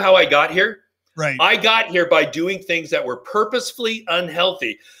I know how I got here. Right. I got here by doing things that were purposefully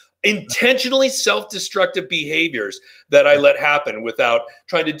unhealthy, intentionally self-destructive behaviors that I let happen without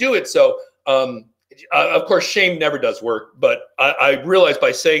trying to do it. So, of course, shame never does work. But I realize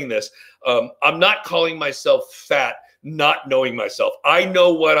by saying this, I'm not calling myself fat, not knowing myself. I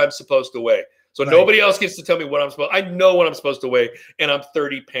know what I'm supposed to weigh. So nobody else gets to tell me what I'm supposed. I know what I'm supposed to weigh, and I'm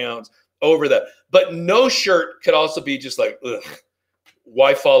 30 pounds over that. But no shirt could also be just like, ugh,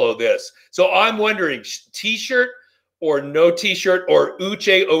 why follow this? So I'm wondering, t-shirt or no t-shirt, or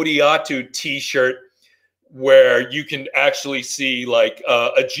Uche Odiatu t-shirt, where you can actually see like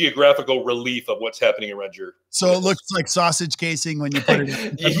a geographical relief of what's happening around your. So it looks like sausage casing when you put it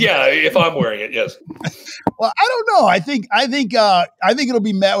in. Yeah, if I'm wearing it, yes. Well, I don't know. I think it'll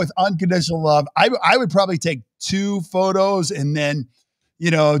be met with unconditional love. I would probably take 2 photos and then,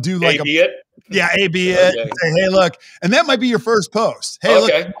 do like A-B it. Yeah, A-B it. Okay. Say, hey, look, and that might be your first post. Hey,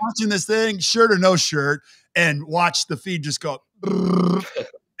 look, I'm watching this thing, shirt or no shirt, and watch the feed just go.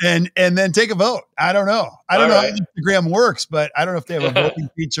 And then take a vote. I don't know. I don't know how Instagram works, but I don't know if they have a voting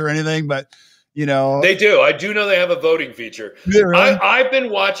feature or anything, but they do. I do know they have a voting feature. Yeah, really? I've been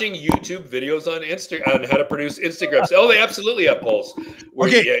watching YouTube videos on Instagram on how to produce Instagram. So, they absolutely have polls.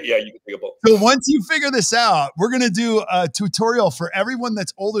 Okay. Yeah, you can take a poll. So once you figure this out, we're going to do a tutorial for everyone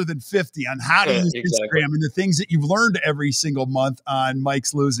that's older than 50 on how to use Instagram and the things that you've learned every single month on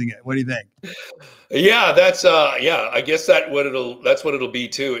Mike's Losing It. What do you think? Yeah, that's I guess that's what it'll be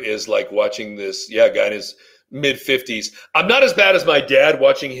too, is like watching this guy in his mid-50s. I'm not as bad as my dad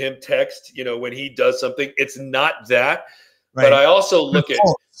watching him text, when he does something. It's not that. Right. But I also look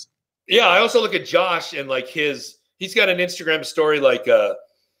at Josh, and like he's got an Instagram story like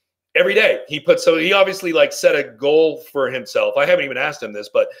every day. He obviously like set a goal for himself. I haven't even asked him this,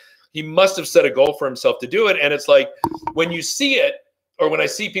 but he must have set a goal for himself to do it. And it's like when you see it, or when I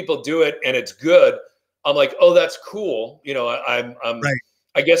see people do it and it's good, I'm like, oh, that's cool. I'm right.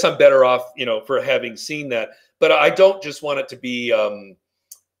 I guess I'm better off, for having seen that. But I don't just want it to be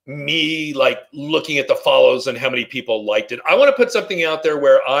me like looking at the follows and how many people liked it. I want to put something out there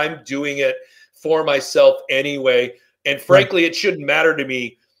where I'm doing it for myself anyway. And frankly, It shouldn't matter to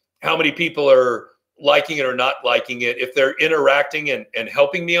me how many people are liking it or not liking it. If they're interacting and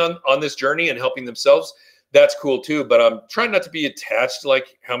helping me on this journey and helping themselves, that's cool too. But I'm trying not to be attached to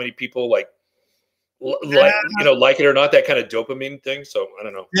like how many people like it or not, that kind of dopamine thing. So I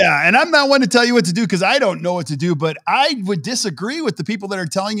don't know. Yeah. And I'm not one to tell you what to do, because I don't know what to do, but I would disagree with the people that are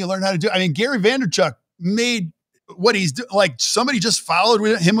telling you learn how to do. I mean, Gary Vaynerchuk made what he's doing. Like somebody just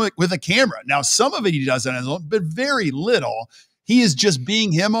followed him with a camera. Now, some of it he does on his own, but very little. He is just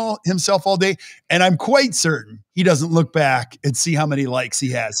being himself all day. And I'm quite certain he doesn't look back and see how many likes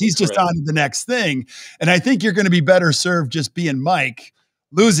he has. He's just on to the next thing. And I think you're going to be better served just being Mike,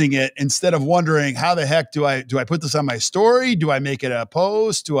 losing it, instead of wondering how the heck do I put this on my story? Do I make it a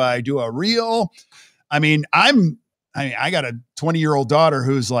post? Do I do a reel? I mean, I'm I mean, I got a 20-year-old daughter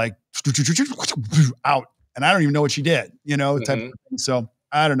who's like out, and I don't even know what she did, type of thing. So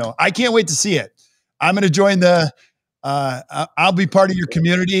I don't know. I can't wait to see it. I'm going to join I'll be part of your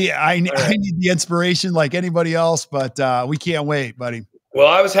community. I need the inspiration like anybody else, but we can't wait, buddy. Well,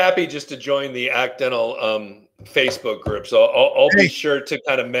 I was happy just to join the Act Dental Facebook group. So I'll be sure to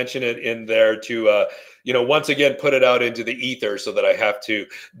kind of mention it in there to, once again, put it out into the ether so that I have to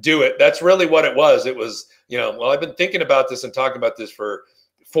do it. That's really what it was. It was, I've been thinking about this and talking about this for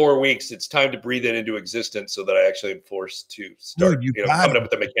 4 weeks. It's time to breathe it into existence so that I actually am forced to start, coming up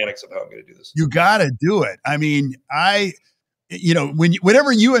with the mechanics of how I'm going to do this. You got to do it. I mean,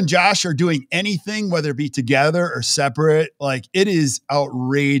 whenever you and Josh are doing anything, whether it be together or separate, like it is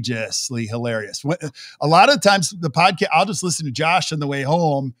outrageously hilarious. A lot of times the podcast, I'll just listen to Josh on the way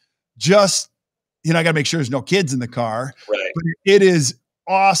home. Just, I got to make sure there's no kids in the car. Right. But it is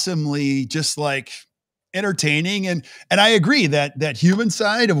awesomely just like entertaining. And I agree that human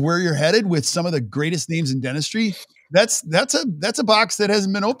side of where you're headed with some of the greatest names in dentistry, that's a box that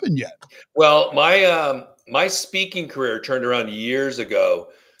hasn't been opened yet. Well, my speaking career turned around years ago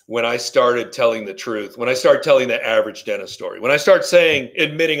when I started telling the truth, when I started telling the average dentist story, when I started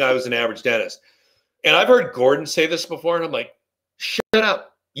admitting I was an average dentist. And I've heard Gordon say this before, and I'm like, shut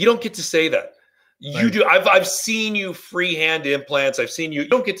up. You don't get to say that. You do. I've seen you freehand implants. I've seen you. You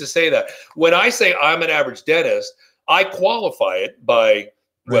don't get to say that. When I say I'm an average dentist, I qualify it by,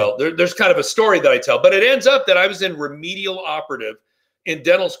 well, there's kind of a story that I tell, but it ends up that I was in remedial operative in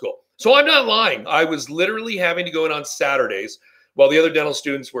dental school. So I'm not lying. I was literally having to go in on Saturdays while the other dental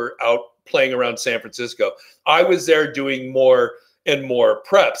students were out playing around San Francisco. I was there doing more and more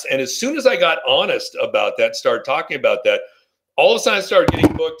preps. And as soon as I got honest about that, started talking about that, all of a sudden I started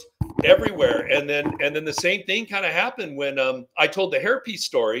getting booked everywhere. And then the same thing kind of happened when I told the hairpiece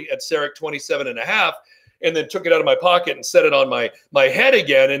story at CEREC 27.5, and then took it out of my pocket and set it on my head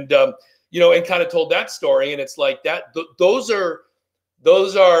again. And, and kind of told that story. And it's like that, those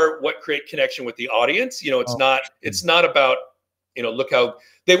are what create connection with the audience. It's not about, look how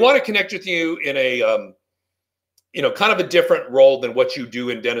they want to connect with you in a, kind of a different role than what you do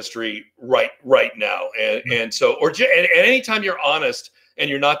in dentistry right now. And so, and anytime you're honest and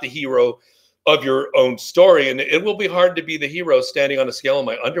you're not the hero of your own story, and it will be hard to be the hero standing on a scale in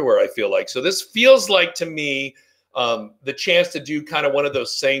my underwear, I feel like. So this feels like to me, the chance to do kind of one of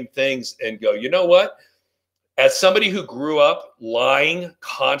those same things and go, you know what? As somebody who grew up lying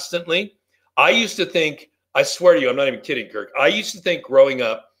constantly, I used to think, I swear to you, I'm not even kidding, Kirk. I used to think growing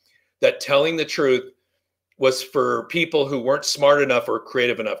up that telling the truth was for people who weren't smart enough or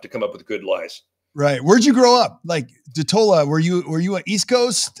creative enough to come up with good lies. Right. Where'd you grow up? Like DiTolla, were you an East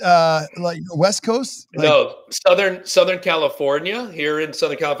Coast, like West Coast? No, Southern California, here in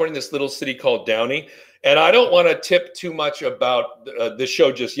Southern California, this little city called Downey. And I don't want to tip too much about the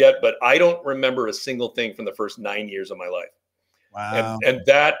show just yet, but I don't remember a single thing from the first 9 years of my life. Wow. And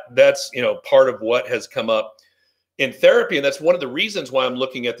that's, part of what has come up in therapy. And that's one of the reasons why I'm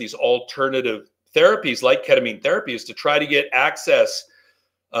looking at these alternative therapies like ketamine therapy, is to try to get access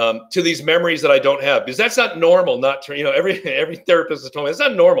to these memories that I don't have, because that's not normal. Not to, every therapist has told me it's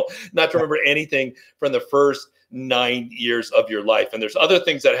not normal not to remember anything from the first 9 years of your life. And there's other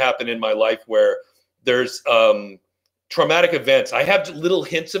things that happen in my life where there's traumatic events. I have little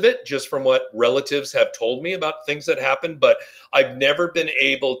hints of it just from what relatives have told me about things that happened, but I've never been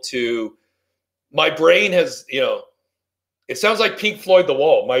able to, my brain has, it sounds like Pink Floyd, The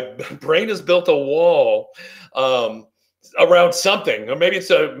Wall. My brain has built a wall around something, or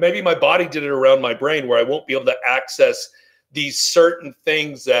maybe my body did it around my brain, where I won't be able to access these certain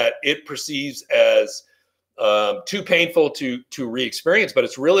things that it perceives as too painful to re-experience, but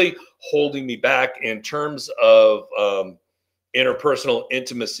it's really holding me back in terms of interpersonal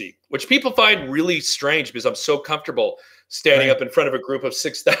intimacy, which people find really strange because I'm so comfortable standing up in front of a group of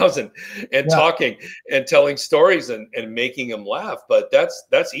 6,000 and talking and telling stories and making them laugh. But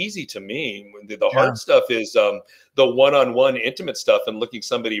that's easy to me. The hard stuff is the one-on-one intimate stuff and looking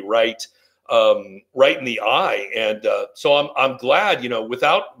somebody right in the eye. And so I'm glad,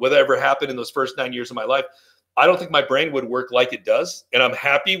 without whatever happened in those first 9 years of my life, I don't think my brain would work like it does. And I'm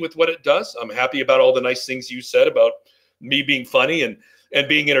happy with what it does. I'm happy about all the nice things you said about me being funny and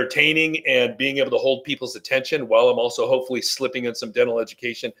being entertaining and being able to hold people's attention while I'm also hopefully slipping in some dental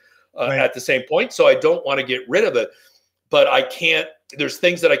education at the same point. So I don't want to get rid of it, but I can't, there's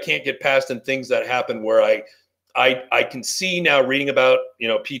things that I can't get past and things that happen where I can see now reading about,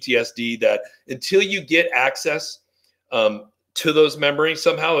 PTSD, that until you get access to those memories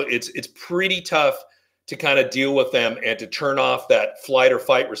somehow, it's pretty tough to kind of deal with them and to turn off that flight or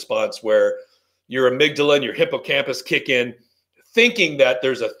fight response where your amygdala and your hippocampus kick in, thinking that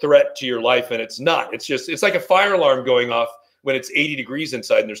there's a threat to your life, and it's not. It's like a fire alarm going off when it's 80 degrees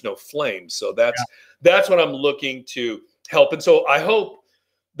inside and there's no flames. So that's what I'm looking to help. And so I hope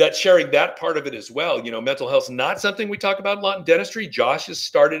that sharing that part of it as well. Mental health is not something we talk about a lot in dentistry. Josh has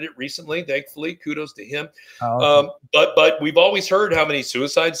started it recently, thankfully. Kudos to him. Okay. But we've always heard how many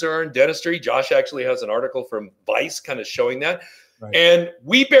suicides there are in dentistry. Josh actually has an article from Vice kind of showing that. Right. And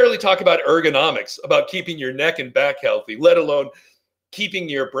we barely talk about ergonomics, about keeping your neck and back healthy, let alone keeping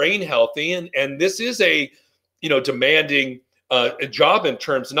your brain healthy. And this is a, demanding a job in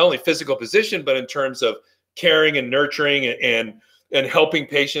terms of not only physical position, but in terms of caring and nurturing and helping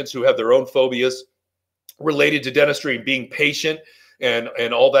patients who have their own phobias related to dentistry, and being patient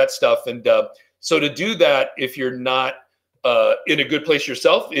and all that stuff. And so to do that, if you're not in a good place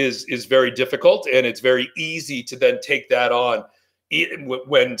yourself, is very difficult. And it's very easy to then take that on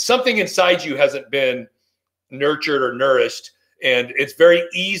when something inside you hasn't been nurtured or nourished. And it's very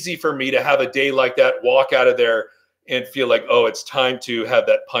easy for me to have a day like that, walk out of there and feel like, oh, it's time to have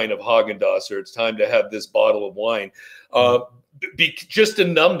that pint of Haagen-Dazs, or it's time to have this bottle of wine. Just to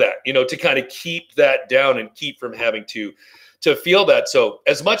numb that, to kind of keep that down and keep from having to feel that. So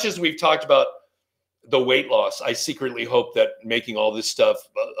as much as we've talked about the weight loss, I secretly hope that making all this stuff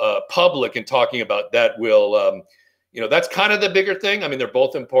public and talking about that will, that's kind of the bigger thing. I mean, they're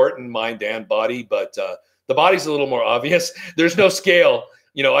both important, mind and body, but the body's a little more obvious. There's no scale.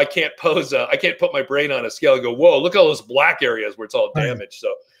 I can't put my brain on a scale and go, whoa, look at all those black areas where it's all damaged.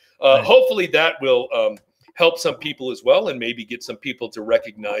 So hopefully that will help some people as well, and maybe get some people to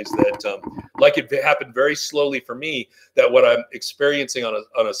recognize that, like it happened very slowly for me, that what I'm experiencing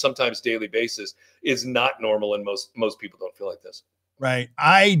on a sometimes daily basis is not normal, and most people don't feel like this. Right.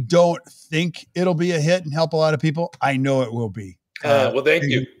 I don't think it'll be a hit and help a lot of people. I know it will be. Well, thank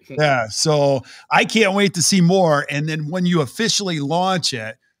you. Yeah. So I can't wait to see more. And then when you officially launch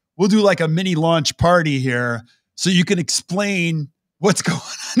it, we'll do like a mini launch party here, so you can explain what's going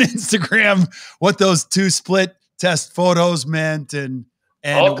on Instagram, what those 2 split test photos meant. And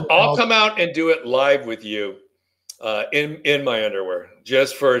I'll come out and do it live with you in my underwear,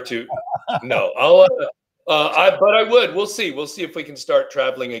 just no, but I would, we'll see if we can start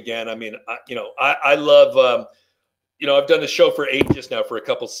traveling again. I mean, I love, I've done the show for ages now, for a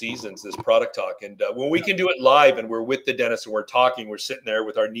couple seasons, this product talk. And when we can do it live and we're with the dentist and we're talking, we're sitting there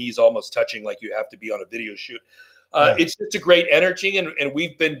with our knees almost touching, like you have to be on a video shoot. It's just a great energy, and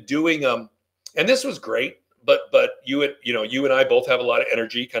we've been doing and this was great, but you and I both have a lot of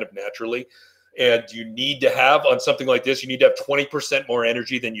energy kind of naturally, and you need to have, on something like this, you need to have 20% more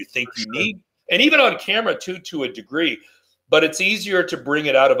energy than you think you need, and even on camera too, to a degree. But it's easier to bring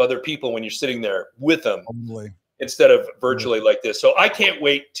it out of other people when you're sitting there with them, instead of virtually like this. So I can't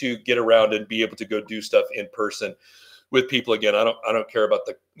wait to get around and be able to go do stuff in person with people again. I don't care about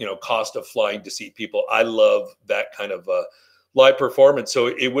the cost of flying to see people. I love that kind of live performance. So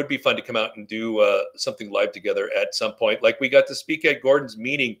it would be fun to come out and do something live together at some point. Like we got to speak at Gordon's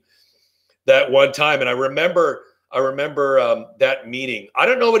meeting that one time, and I remember that meeting. I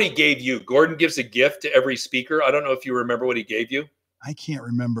don't know what he gave you. Gordon gives a gift to every speaker. I don't know if you remember what he gave you. I can't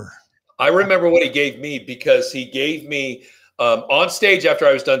remember. I remember what he gave me, because he gave me on stage after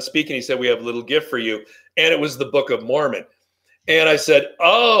I was done speaking. He said, "We have a little gift for you." And it was the Book of Mormon. And I said,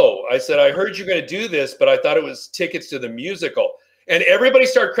 I heard you're going to do this, but I thought it was tickets to the musical. And everybody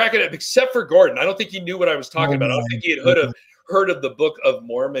started cracking up except for Gordon. I don't think he knew what I was talking about. I don't think he had heard of the Book of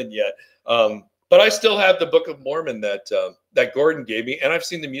Mormon yet. But I still have the Book of Mormon that Gordon gave me, and I've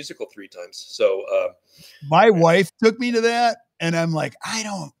seen the musical 3 times. So my wife took me to that, and I'm like, I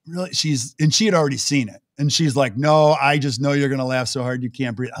don't really, and she had already seen it. And she's like, no, I just know you're going to laugh so hard you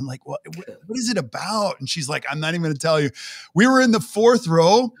can't breathe. I'm like, what is it about? And she's like, I'm not even going to tell you. We were in the 4th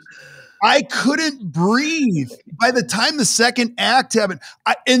row. I couldn't breathe. By the time the second act happened,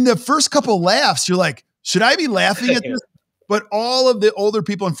 in the first couple laughs, you're like, should I be laughing at this? But all of the older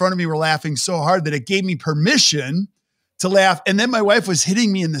people in front of me were laughing so hard that it gave me permission to laugh. And then my wife was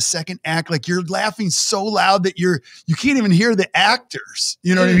hitting me in the second act, like, you're laughing so loud that you can't even hear the actors.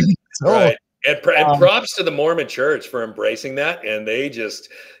 You know what I mean? So, right. And props to the Mormon Church for embracing that. And they just,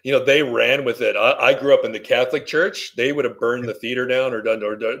 they ran with it. I grew up in the Catholic Church. They would have burned the theater down or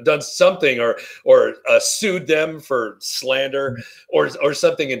done something or sued them for slander or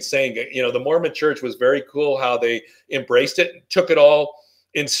something insane. The Mormon Church was very cool how they embraced it and took it all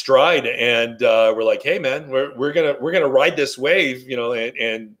in stride. And we're like, hey man, we're gonna ride this wave,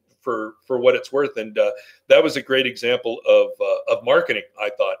 and for what it's worth. And that was a great example of marketing, I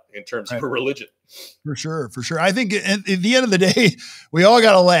thought, in terms of religion. For sure. I think at the end of the day, we all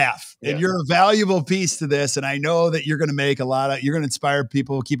got to laugh. and you're a valuable piece to this. And I know that you're going to make you're going to inspire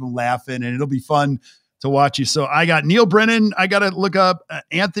people, keep them laughing, and it'll be fun to watch you. So I got Neil Brennan. I got to look up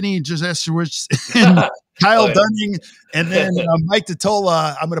Anthony Jezewicz and Kyle Dunning, and then Mike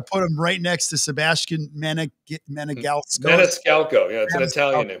DiTolla. I'm going to put him right next to Sebastian Maniscalco. Maniscalco. Yeah, it's an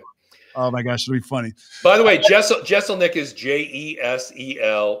Italian name. Oh my gosh, it'll be funny. By the way, Jeselnik is Jeselnik,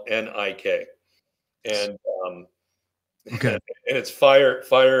 and okay, and it's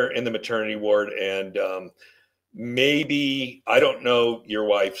fire in the maternity ward, and maybe I don't know your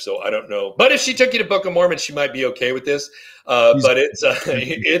wife, so I don't know. But if she took you to Book of Mormon, she might be okay with this. But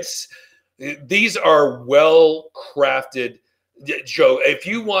these are well crafted joke. If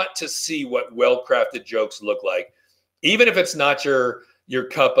you want to see what well crafted jokes look like, even if it's not your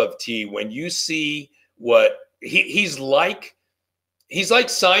cup of tea, when you see what he's like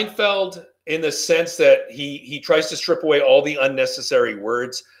Seinfeld in the sense that he tries to strip away all the unnecessary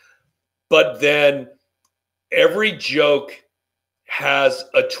words, but then every joke has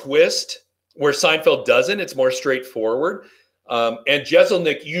a twist where Seinfeld doesn't. It's more straightforward. And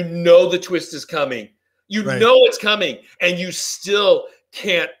Jeselnik, the twist is coming. Know it's coming, and you still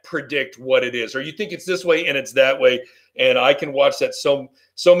can't predict what it is, or you think it's this way and it's that way. And I can watch that so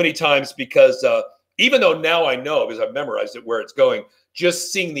many times because even though now I know because I've memorized it where it's going,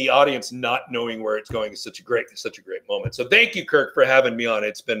 just seeing the audience not knowing where it's going is such a great moment. So thank you, Kirk, for having me on.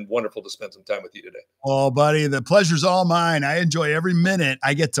 It's been wonderful to spend some time with you today. Oh, buddy, the pleasure's all mine. I enjoy every minute.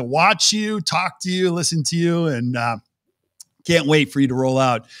 I get to watch you, talk to you, listen to you, and can't wait for you to roll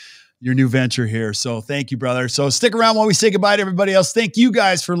out your new venture here. So thank you, brother. So stick around while we say goodbye to everybody else. Thank you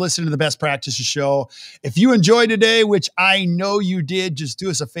guys for listening to the Best Practices Show. If you enjoyed today, which I know you did, just do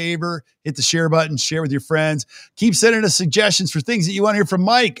us a favor, hit the share button, share with your friends. Keep sending us suggestions for things that you want to hear from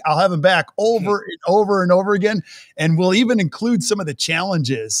Mike. I'll have him back over and over and over again. And we'll even include some of the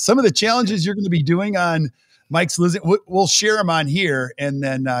challenges you're going to be doing on Mike's Lizard. We'll share them on here and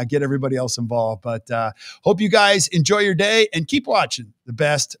then get everybody else involved. But hope you guys enjoy your day and keep watching the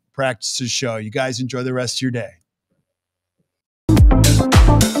Best Practices Show. You guys enjoy the rest of your day.